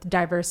for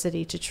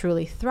diversity to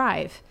truly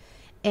thrive.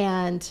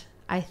 And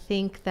I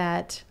think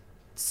that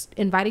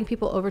inviting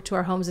people over to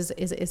our homes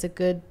is a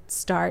good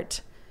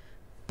start.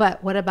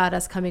 But what about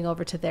us coming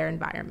over to their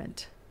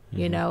environment,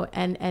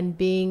 and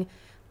being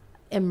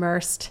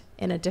immersed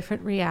in a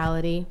different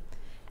reality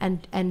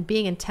and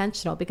being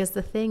intentional? Because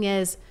the thing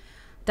is,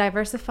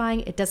 diversifying,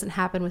 it doesn't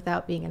happen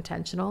without being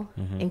intentional.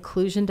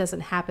 Inclusion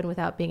doesn't happen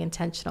without being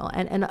intentional.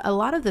 And a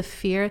lot of the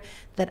fear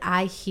that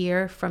I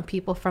hear from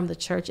people from the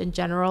church in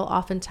general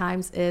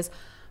oftentimes is,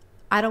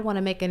 I don't want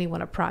to make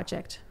anyone a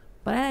project.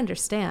 But I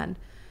understand.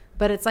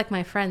 But it's like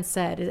my friend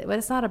said,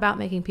 it's not about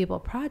making people a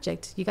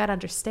project. You got to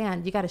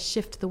understand, you got to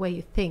shift the way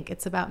you think.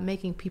 It's about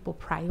making people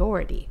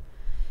priority.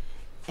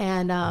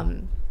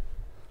 And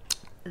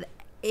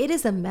it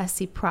is a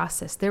messy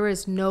process. There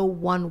is no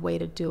one way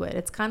to do it.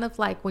 It's kind of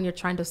like when you're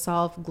trying to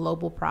solve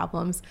global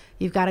problems,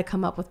 you've got to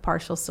come up with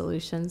partial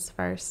solutions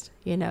first,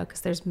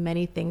 because there's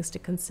many things to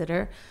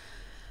consider.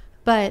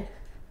 But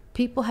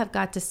people have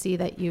got to see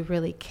that you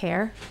really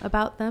care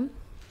about them.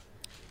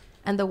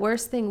 And the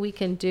worst thing we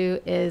can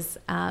do is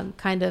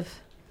kind of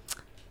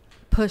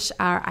push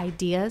our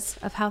ideas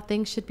of how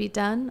things should be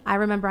done. I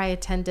remember I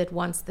attended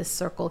once this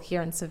circle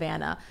here in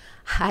Savannah.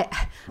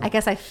 I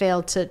guess I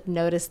failed to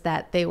notice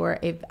that they were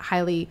a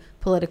highly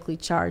politically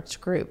charged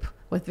group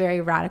with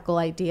very radical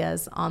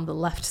ideas on the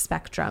left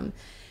spectrum.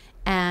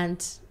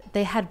 And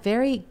they had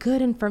very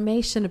good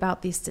information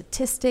about these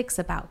statistics,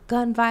 about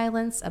gun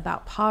violence,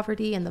 about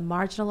poverty and the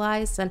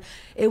marginalized. And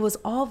it was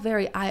all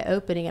very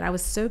eye-opening, and I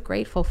was so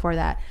grateful for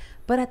that.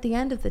 But at the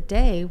end of the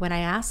day, when I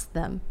asked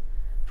them,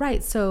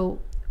 right, so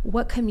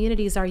what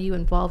communities are you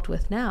involved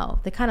with now?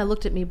 They kind of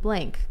looked at me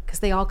blank, because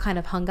they all kind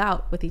of hung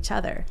out with each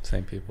other.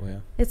 Same people, yeah.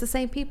 It's the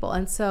same people.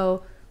 And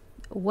so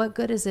what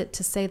good is it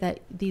to say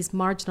that these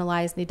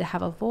marginalized need to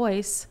have a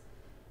voice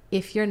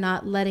if you're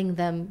not letting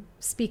them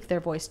speak their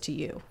voice to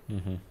you?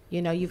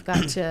 You've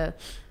got to,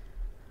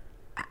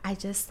 I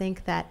just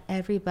think that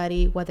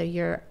everybody, whether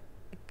you're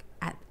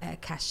at a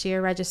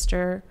cashier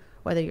register,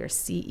 whether you're a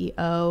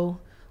CEO,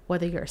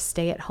 whether you're a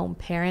stay-at-home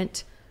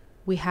parent,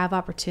 we have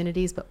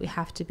opportunities, but we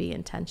have to be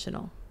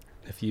intentional.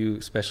 If you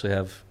especially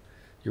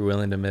you're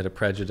willing to admit a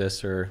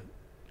prejudice or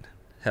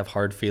have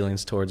hard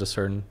feelings towards a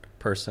certain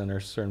person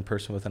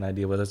with an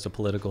idea, whether it's a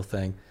political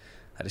thing,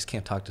 I just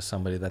can't talk to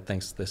somebody that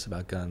thinks this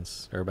about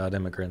guns or about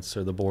immigrants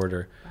or the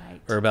border, right,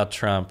 or about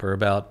Trump or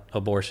about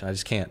abortion. I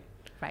just can't.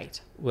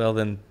 Right. Well,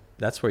 then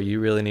that's where you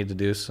really need to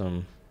do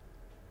some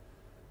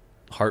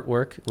heart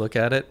work, look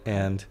at it,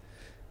 and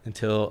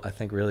until I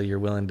think really you're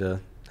willing to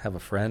have a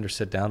friend or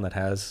sit down that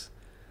has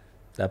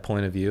that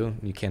point of view,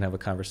 you can't have a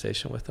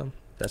conversation with them.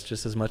 That's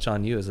just as much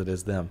on you as it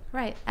is them.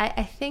 Right.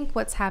 I think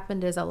what's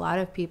happened is a lot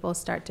of people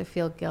start to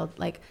feel guilt.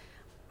 Like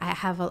I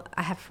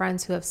have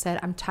friends who have said,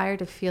 I'm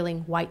tired of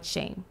feeling white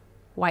shame,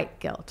 white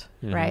guilt,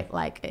 right?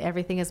 Like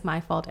everything is my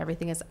fault.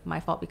 Everything is my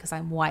fault because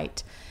I'm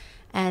white.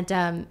 And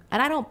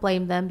I don't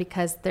blame them,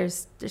 because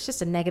there's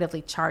just a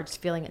negatively charged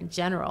feeling in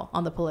general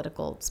on the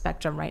political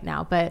spectrum right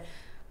now. But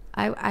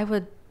I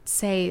would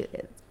say,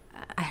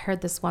 I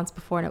heard this once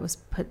before, and it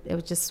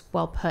was just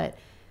well put.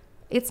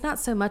 It's not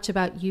so much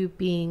about you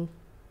being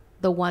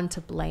the one to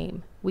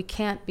blame. We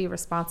can't be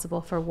responsible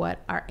for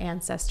what our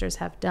ancestors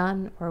have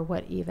done, or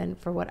what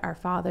our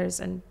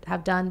fathers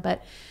have done,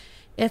 but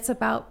it's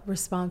about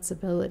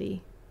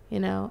responsibility.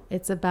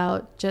 It's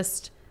about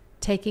just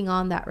taking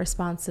on that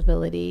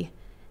responsibility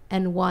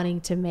and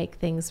wanting to make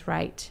things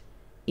right,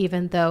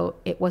 even though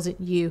it wasn't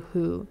you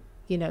who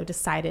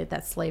decided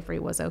that slavery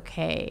was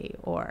okay,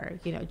 or,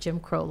 Jim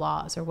Crow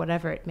laws, or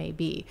whatever it may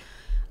be.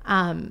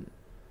 And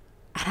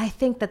I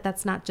think that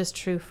that's not just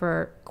true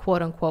for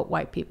quote unquote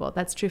white people.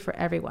 That's true for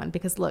everyone,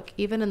 because look,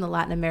 even in the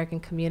Latin American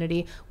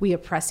community, we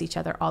oppress each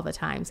other all the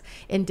times.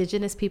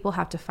 Indigenous people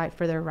have to fight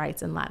for their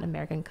rights in Latin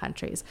American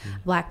countries.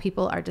 Black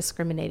people are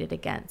discriminated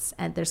against,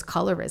 and there's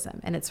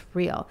colorism, and it's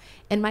real.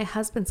 In my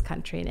husband's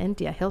country, in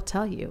India, he'll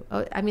tell you,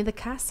 the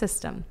caste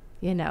system,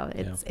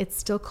 it's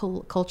still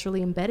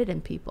culturally embedded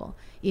in people,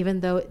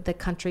 even though the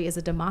country is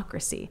a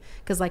democracy.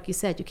 Because like you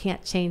said, you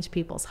can't change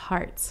people's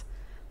hearts.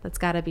 That's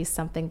got to be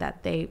something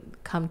that they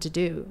come to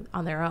do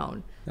on their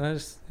own. And I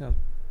just, when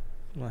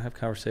I have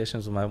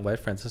conversations with my white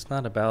friends, it's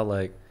not about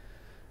like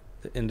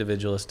the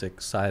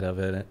individualistic side of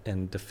it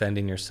and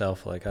defending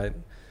yourself. Like I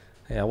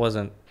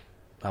wouldn't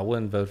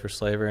vote for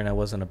slavery, and I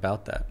wasn't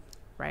about that.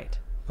 Right.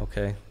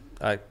 Okay.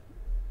 I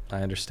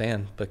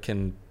understand, but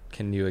can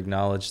you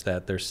acknowledge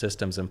that there's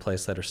systems in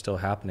place that are still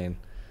happening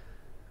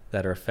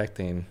that are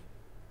affecting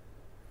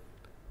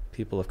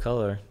people of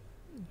color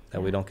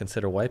that we don't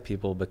consider white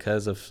people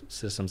because of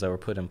systems that were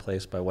put in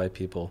place by white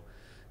people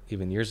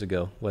even years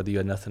ago, whether you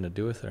had nothing to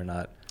do with it or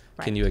not.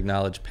 Right. Can you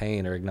acknowledge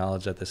pain or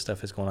acknowledge that this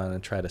stuff is going on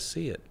and try to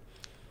see it?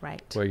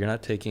 Right. Where you don't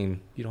have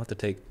to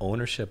take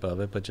ownership of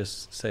it, but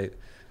just see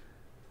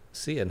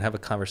it and have a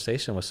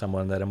conversation with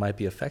someone that it might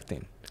be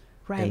affecting.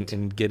 Right.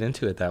 And get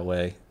into it that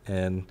way.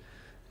 And,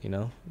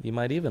 you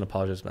might even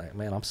apologize, like,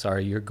 man, I'm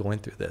sorry you're going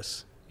through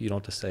this. You don't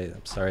have to say,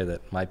 I'm sorry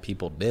that my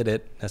people did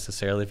it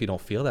necessarily if you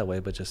don't feel that way,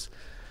 but just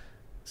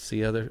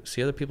see other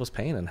people's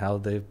pain and how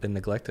they've been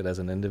neglected as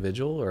an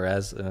individual or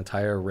as an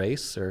entire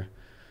race or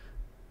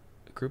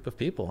a group of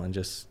people, and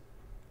just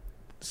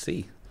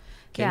see.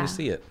 Can you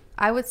see it?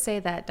 I would say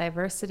that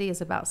diversity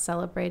is about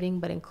celebrating,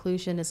 but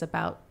inclusion is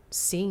about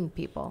seeing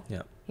people,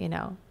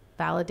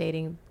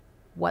 validating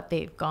what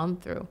they've gone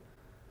through.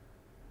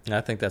 And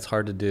I think that's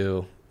hard to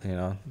do.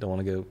 Don't want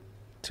to go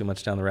too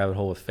much down the rabbit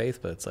hole with faith,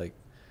 but it's like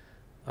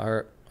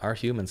our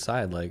human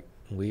side, like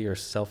we are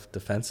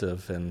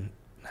self-defensive in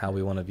how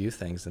we want to view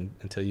things, and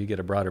until you get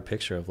a broader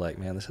picture of like,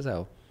 man, this is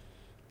how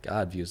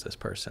God views this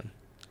person.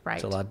 Right.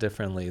 It's a lot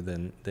differently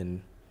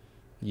than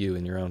you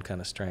and your own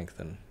kind of strength.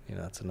 And,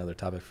 that's another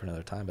topic for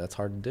another time, but that's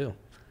hard to do.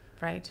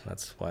 Right.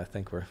 That's why I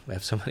think we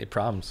have so many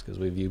problems, because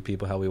we view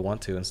people how we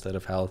want to instead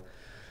of how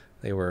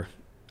they were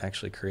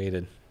actually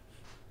created.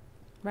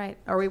 Right.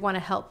 Or we want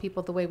to help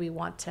people the way we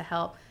want to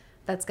help.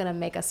 That's going to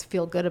make us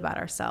feel good about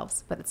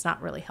ourselves, but it's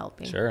not really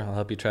helping. Sure. I'll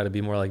help you try to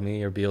be more like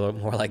me, or be a little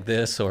more like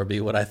this, or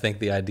be what I think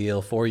the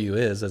ideal for you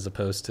is, as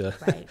opposed to.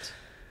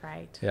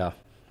 Right. Yeah.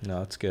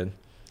 No, it's good.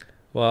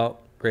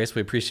 Well, Grace,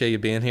 we appreciate you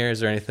being here.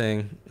 Is there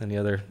any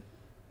other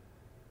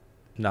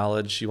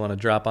knowledge you want to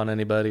drop on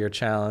anybody, or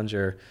challenge,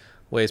 or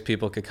ways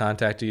people could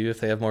contact you if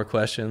they have more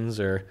questions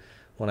or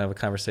want to have a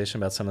conversation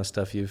about some of the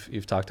stuff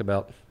you've talked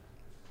about?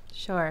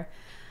 Sure.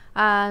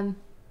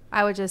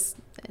 I would just,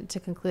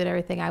 to conclude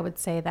everything, I would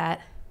say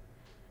that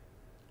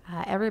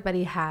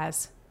everybody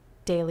has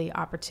daily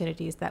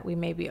opportunities that we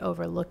may be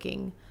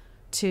overlooking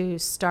to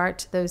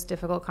start those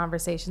difficult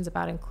conversations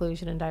about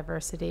inclusion and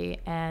diversity,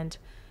 and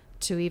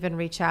to even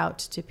reach out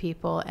to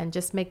people and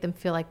just make them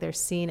feel like they're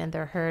seen and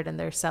they're heard and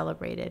they're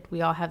celebrated.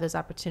 We all have those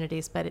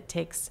opportunities, but it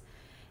takes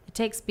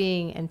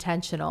being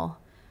intentional.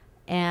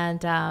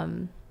 And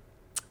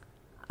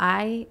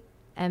I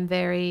am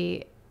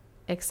very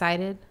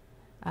excited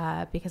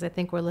because I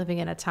think we're living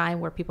in a time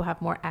where people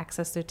have more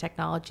access through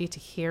technology to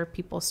hear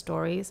people's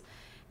stories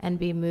and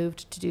be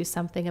moved to do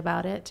something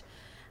about it.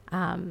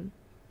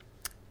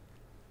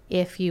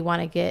 If you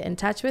want to get in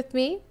touch with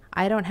me,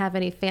 I don't have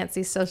any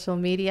fancy social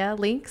media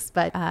links,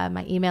 but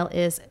my email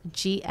is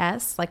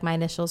gs, like my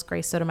initials,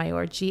 Grace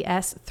Sotomayor,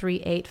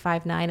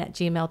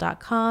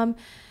 gs3859@gmail.com.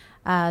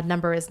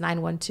 Number is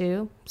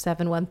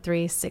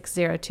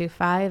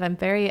 912-713-6025. I'm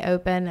very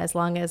open as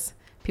long as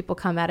people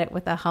come at it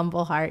with a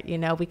humble heart.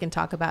 We can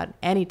talk about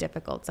any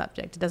difficult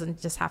subject. It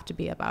doesn't just have to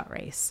be about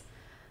race.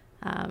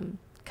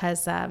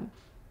 Because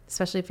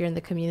especially if you're in the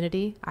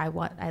community,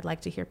 I'd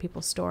like to hear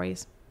people's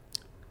stories.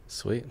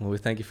 Sweet. Well, we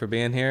thank you for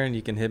being here, and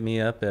you can hit me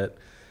up at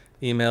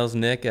emails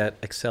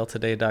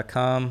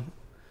nick@exceltoday.com.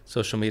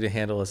 Social media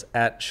handle is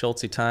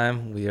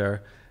 @SchultzyTime. We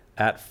are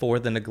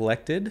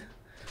 @ForTheNeglected.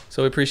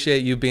 So we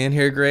appreciate you being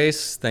here,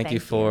 Grace. Thank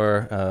you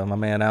for my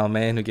man Alan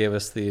Main, who gave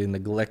us the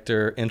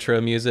Neglector intro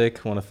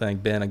music. I want to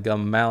thank Ben at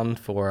Gum Mountain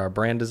for our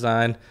brand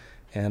design,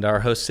 and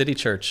our host City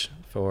Church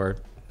for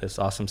this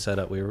awesome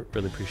setup. We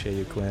really appreciate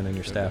you, Quinn, and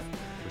your staff.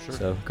 For sure.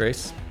 So,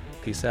 Grace,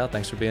 peace out.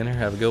 Thanks for being here.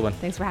 Have a good one.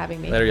 Thanks for having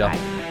me. Later, y'all.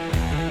 Bye.